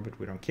case 0, but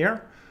we don't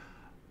care.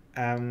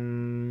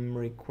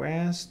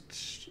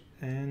 Request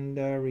and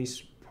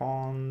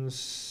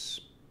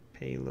response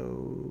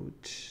payload.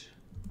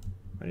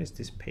 What is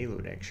this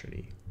payload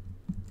actually?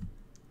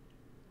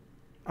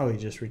 Oh, it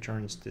just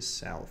returns the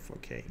self.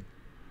 Okay.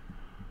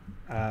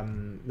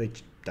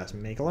 Which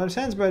doesn't make a lot of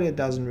sense, but it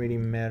doesn't really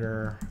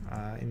matter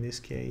in this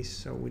case.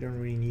 So we don't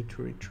really need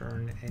to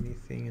return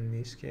anything in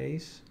this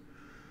case.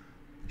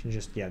 We can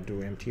just, yeah,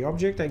 do empty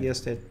object. I guess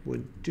that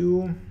would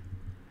do.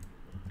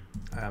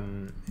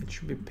 It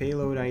should be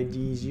payload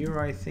ID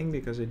 0, I think,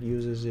 because it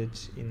uses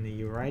it in the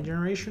URI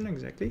generation,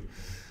 exactly.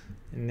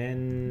 And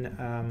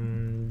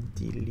then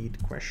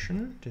delete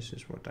question. This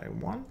is what I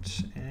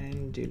want.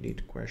 And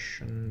delete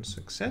question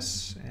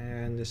success.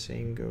 And the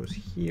same goes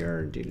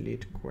here.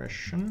 Delete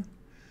question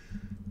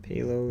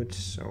payload.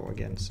 So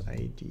against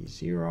ID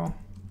 0.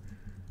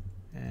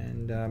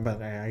 And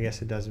but I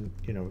guess it doesn't,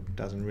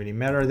 doesn't really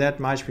matter that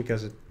much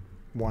because it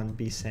won't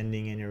be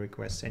sending any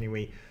requests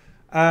anyway.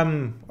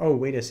 Oh,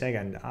 wait a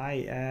second.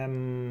 I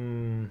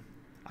am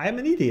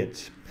an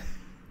idiot.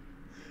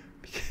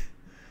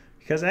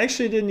 Because I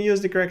actually didn't use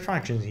the correct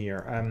functions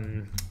here.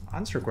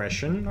 Answer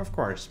question, of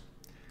course.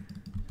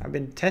 I've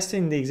been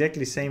testing the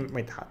exactly same.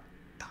 Wait,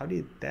 how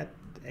did that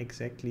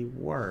exactly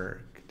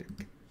work?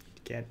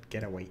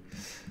 Get away.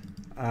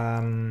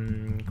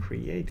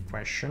 Create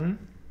question.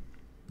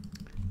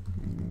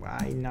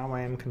 Now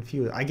I am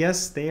confused. I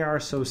guess they are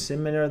so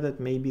similar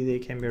that maybe they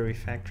can be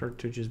refactored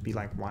to just be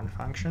like one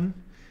function.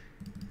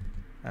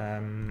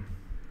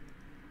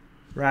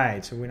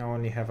 Right, so we now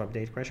only have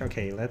update question.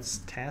 Okay, let's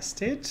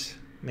test it.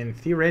 I mean,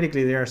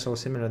 theoretically, they are so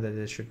similar that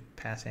it should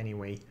pass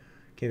anyway.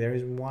 Okay, there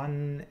is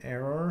one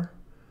error.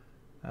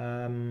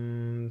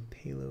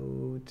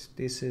 Payload.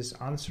 This is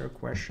answer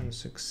question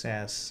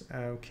success.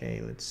 Okay,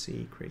 let's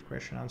see. Create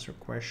question, answer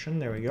question.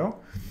 There we go.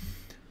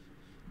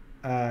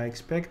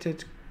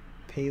 Expected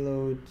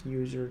payload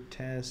user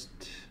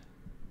test.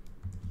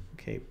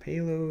 Okay,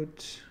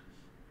 payload.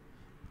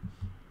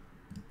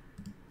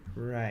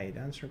 Right,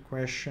 answer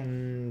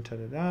question,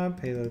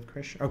 payload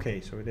question.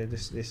 Okay, so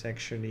this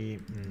actually,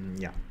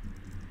 yeah,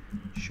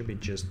 should be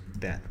just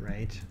that,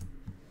 right?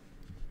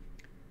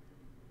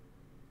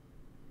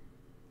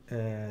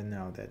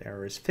 Now that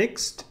error is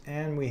fixed,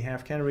 and we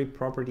have category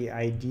property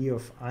ID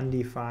of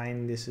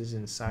undefined. This is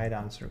inside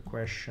answer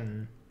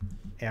question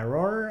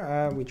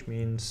error, which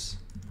means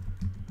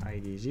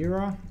ID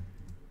 0.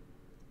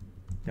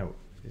 No,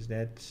 is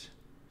that?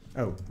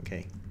 Oh,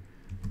 okay.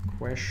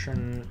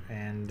 Question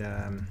and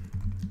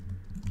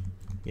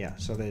yeah,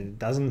 so that it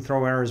doesn't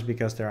throw errors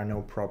because there are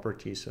no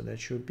properties. So that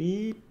should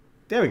be,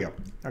 there we go.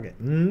 Okay,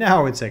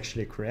 now it's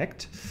actually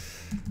correct.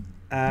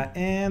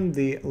 And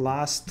the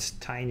last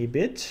tiny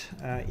bit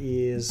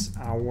is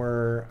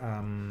our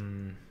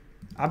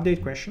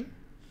update question.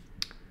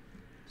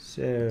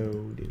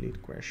 So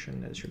delete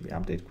question, that should be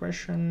update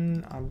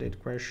question, update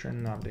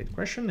question, update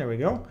question. There we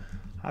go.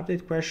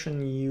 Update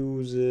question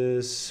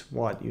uses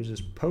what?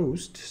 Uses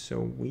post. So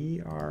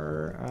we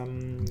are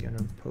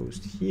gonna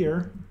post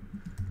here,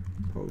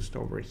 post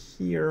over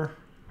here.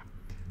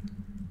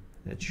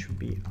 That should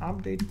be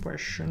update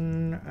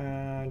question.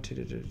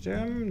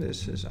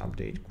 This is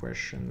update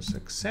question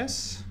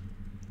success.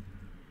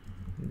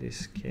 In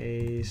this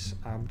case,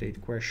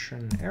 update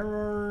question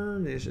error.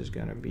 This is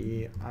gonna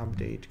be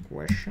update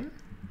question.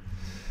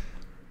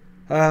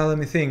 Let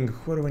me think.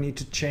 What do we need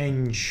to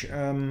change?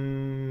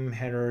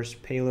 Headers,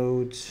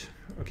 payloads.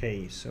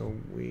 Okay, so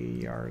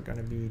we are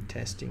gonna be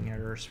testing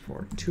headers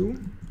for 2.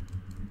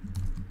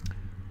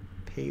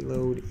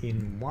 Payload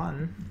in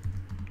 1.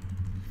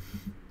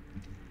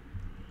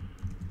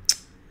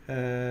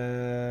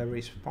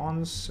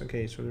 Response.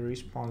 Okay, so the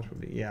response will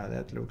be, yeah,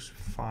 that looks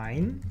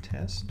fine.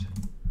 Test.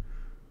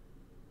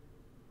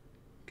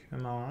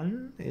 Come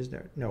on, is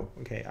there? No,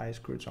 okay, I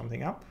screwed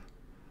something up.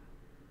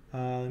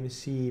 Let me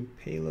see,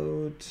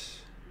 payload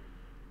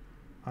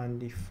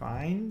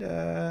undefined.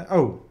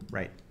 Oh,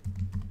 right.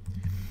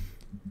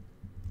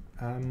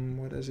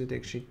 What does it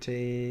actually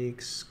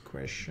takes?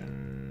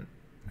 Question.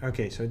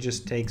 Okay, so it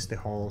just takes the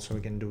whole, so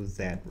we can do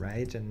that,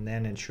 right? And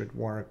then it should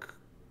work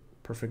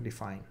perfectly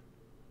fine.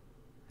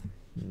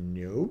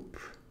 Nope.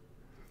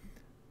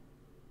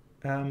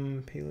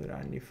 Payload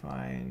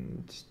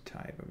undefined,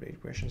 type update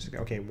questions.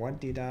 Okay, what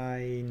did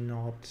I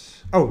not?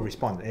 Oh,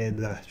 response.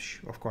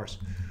 Of course,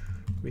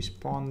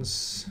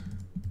 response.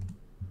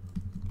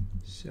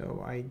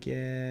 So I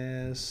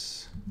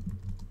guess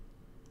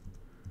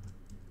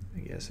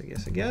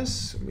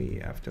we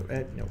have to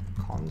add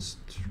const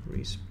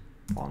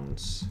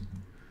response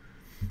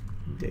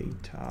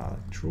data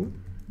true.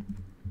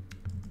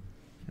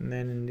 And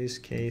then in this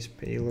case,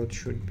 payload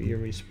should be a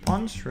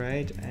response,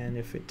 right? And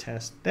if it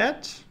tests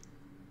that,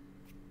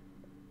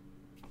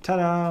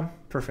 ta-da,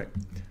 perfect.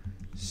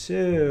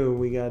 So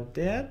we got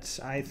that.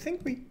 I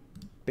think we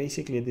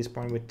basically at this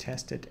point we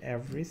tested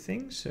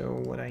everything.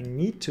 So what I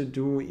need to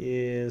do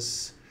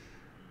is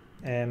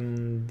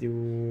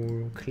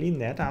clean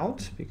that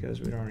out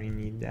because we don't really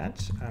need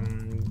that.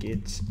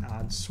 Git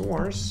add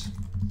source.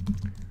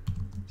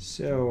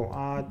 So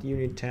add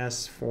unit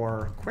tests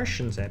for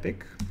questions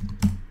epic.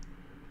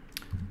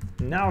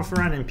 Now if we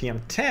run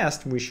npm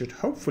test, we should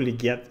hopefully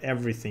get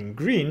everything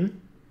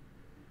green.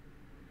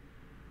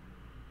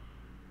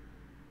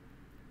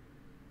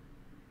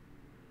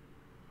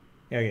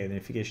 Okay, the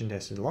notification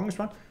test is the longest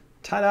one.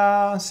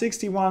 Ta-da!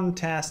 61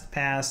 tests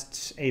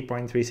passed,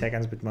 8.3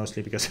 seconds, but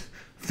mostly because of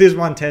this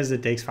one test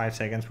that takes 5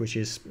 seconds, which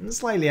is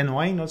slightly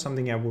annoying, not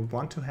something I would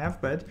want to have,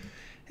 but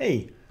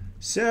hey.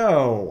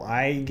 So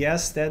I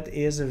guess that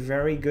is a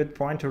very good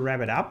point to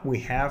wrap it up. We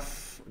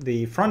have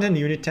the front-end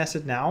unit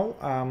tested now.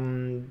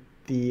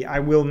 I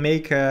will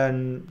make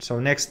so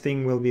next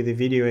thing will be the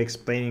video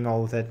explaining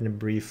all of that in a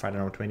brief, I don't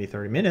know,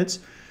 20-30 minutes.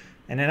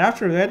 And then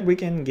after that, we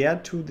can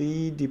get to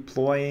the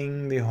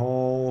deploying the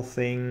whole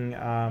thing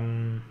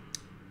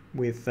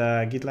with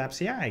GitLab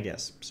CI, I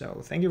guess.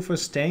 So thank you for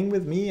staying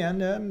with me.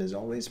 And as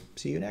always,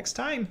 see you next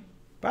time.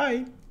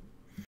 Bye.